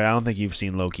know, Fred. I don't think you've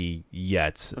seen Loki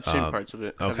yet. I've seen parts of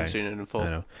it. I haven't seen it in full. I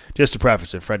know. Just to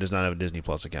preface it, Fred does not have a Disney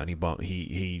Plus account. He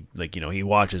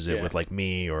watches it with like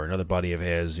me or another buddy of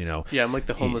his. Yeah, I'm like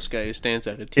the homeless guy who stands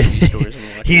at a TV stores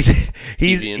and watches.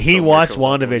 He watched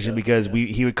WandaVision because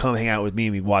he would come hang out with me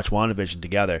and we'd watch WandaVision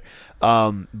together.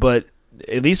 But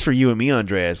at least for you and me,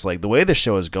 Andreas, like the way the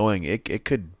show is going, it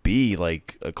could be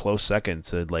like a close second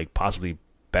to like possibly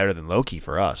better than Loki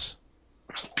for us.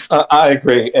 I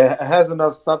agree. It has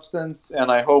enough substance,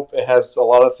 and I hope it has a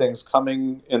lot of things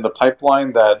coming in the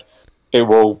pipeline that it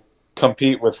will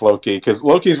compete with Loki, because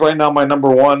Loki's right now my number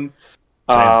one.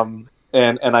 And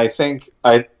I think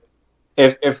if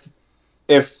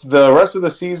the rest of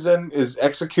the season is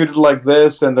executed like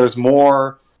this, and there's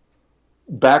more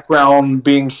background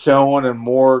being shown and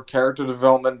more character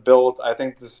development built, I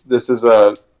think this is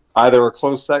either a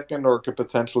close second or could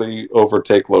potentially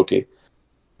overtake Loki.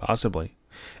 Possibly.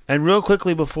 And real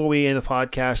quickly before we end the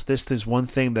podcast, this is one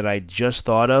thing that I just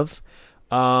thought of.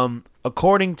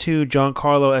 According to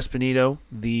Giancarlo Esposito,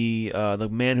 the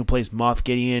man who plays Moff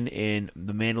Gideon in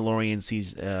The Mandalorian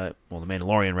The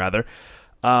Mandalorian rather,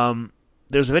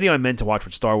 there's a video I meant to watch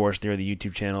with Star Wars Theory, the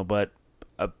YouTube channel, but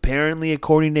apparently,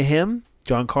 according to him,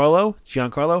 Giancarlo,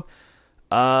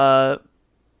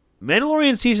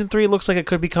 Mandalorian Season 3 looks like it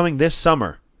could be coming this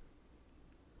summer.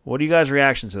 What are you guys'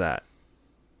 reactions to that?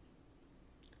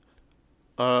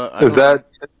 Is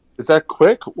that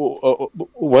quick?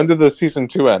 When did the Season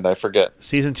 2 end? I forget.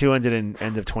 Season 2 ended in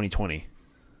end of 2020.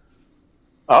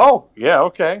 Oh, yeah,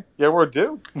 okay. Yeah, we're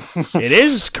due. It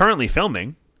is currently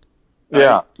filming.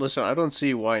 Yeah. Listen, I don't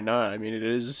see why not. I mean, it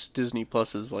is Disney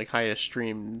Plus's like highest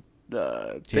streamed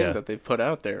thing that they've put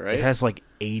out there, right? It has like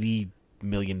 80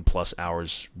 million plus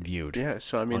hours viewed. Yeah,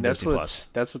 so I mean that's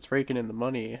what's raking in the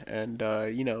money, and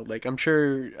like I'm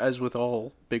sure, as with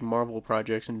all big Marvel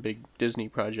projects and big Disney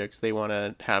projects, they want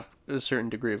to have a certain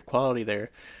degree of quality there.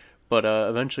 But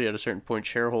eventually, at a certain point,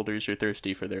 shareholders are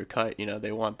thirsty for their cut.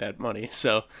 They want that money.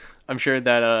 So I'm sure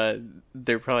that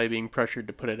they're probably being pressured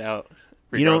to put it out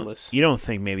regardless. You don't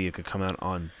think maybe it could come out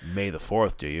on May the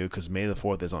 4th, do you? Because May the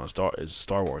 4th is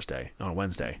Star Wars Day on a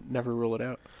Wednesday. Never rule it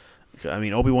out. I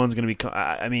mean, Obi-Wan's going to be...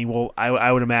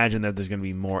 I would imagine that there's going to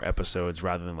be more episodes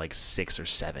rather than like 6 or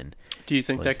 7. Do you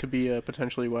think that could be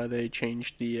potentially why they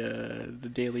changed the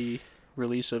daily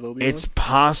release of Obi-Wan? It's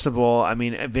possible. I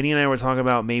mean, Vinny and I were talking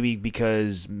about maybe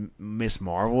because Miss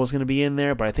Marvel is going to be in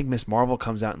there, but I think Miss Marvel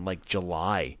comes out in like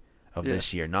July of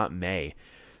this year, not May.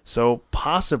 So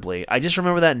possibly. I just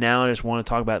remember that now. I just want to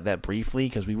talk about that briefly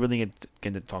because we really didn't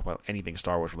get to talk about anything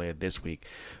Star Wars related this week.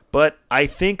 But I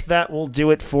think that will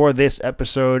do it for this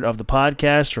episode of the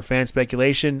podcast for Fan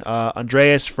Speculation.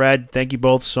 Andreas, Fred, thank you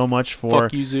both so much for...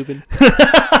 Fuck you, Zubin.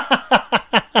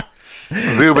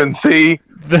 Zubin C.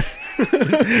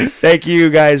 Thank you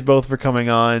guys both for coming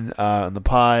on the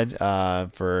pod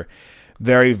for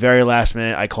very, very last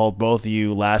minute. I called both of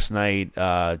you last night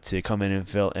to come in and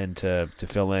fill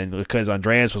in because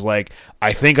Andreas was like,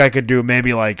 I think I could do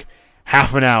maybe like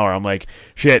half an hour. I'm like,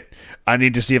 shit, I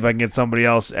need to see if I can get somebody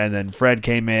else. And then Fred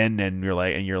came in and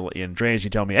Andreas,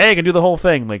 you tell me, hey, I can do the whole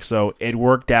thing. Like, so it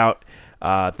worked out.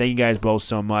 Thank you guys both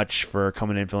so much for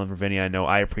coming in, filling for Vinny. I know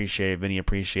I appreciate it. Vinny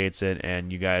appreciates it.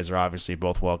 And you guys are obviously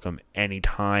both welcome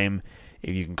anytime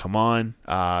if you can come on.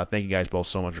 Thank you guys both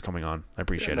so much for coming on. I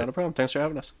appreciate it. Not a problem. Thanks for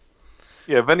having us.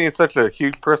 Yeah, Vinny is such a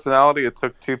huge personality, it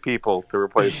took 2 people to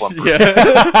replace one person.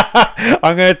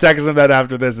 I'm going to text him that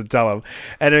after this and tell him.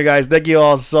 Anyway, guys, thank you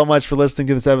all so much for listening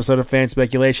to this episode of Fan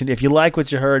Speculation. If you like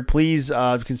what you heard, please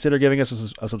consider giving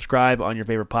us a subscribe on your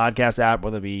favorite podcast app,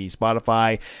 whether it be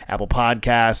Spotify, Apple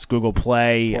Podcasts, Google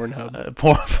Play. Pornhub.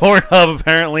 Pornhub,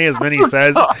 apparently, as Vinny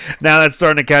says. Now that's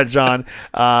starting to catch on.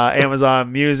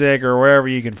 Amazon Music or wherever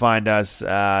you can find us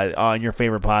on your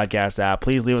favorite podcast app.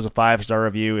 Please leave us a 5-star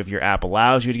review if your app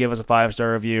allows you to give us a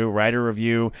 5-star review. Write a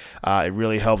review. It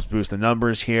really helps boost the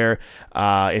numbers here.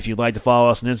 If you'd like to follow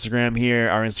us on Instagram here,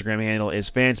 our Instagram handle is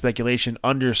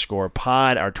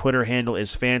fanspeculation_pod. Our Twitter handle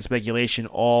is fanspeculation,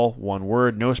 all one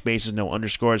word, no spaces, no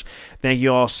underscores. Thank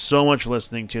you all so much for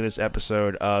listening to this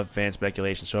episode of Fan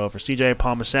Speculation. So for CJ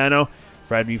Palmisano,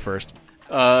 Fred, you first.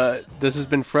 This has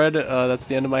been Fred. That's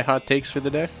the end of my hot takes for the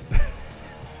day.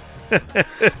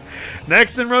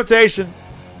 Next in rotation.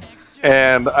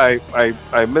 And I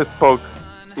misspoke,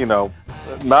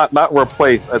 not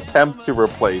replace, attempt to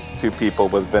replace 2 people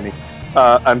with Vinny.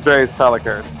 Andreas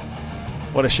Palikaris.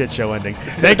 What a shit show ending.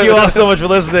 Thank you all so much for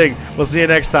listening. We'll see you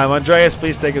next time. Andreas,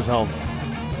 please take us home.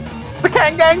 The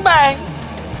Kang Gang Bang!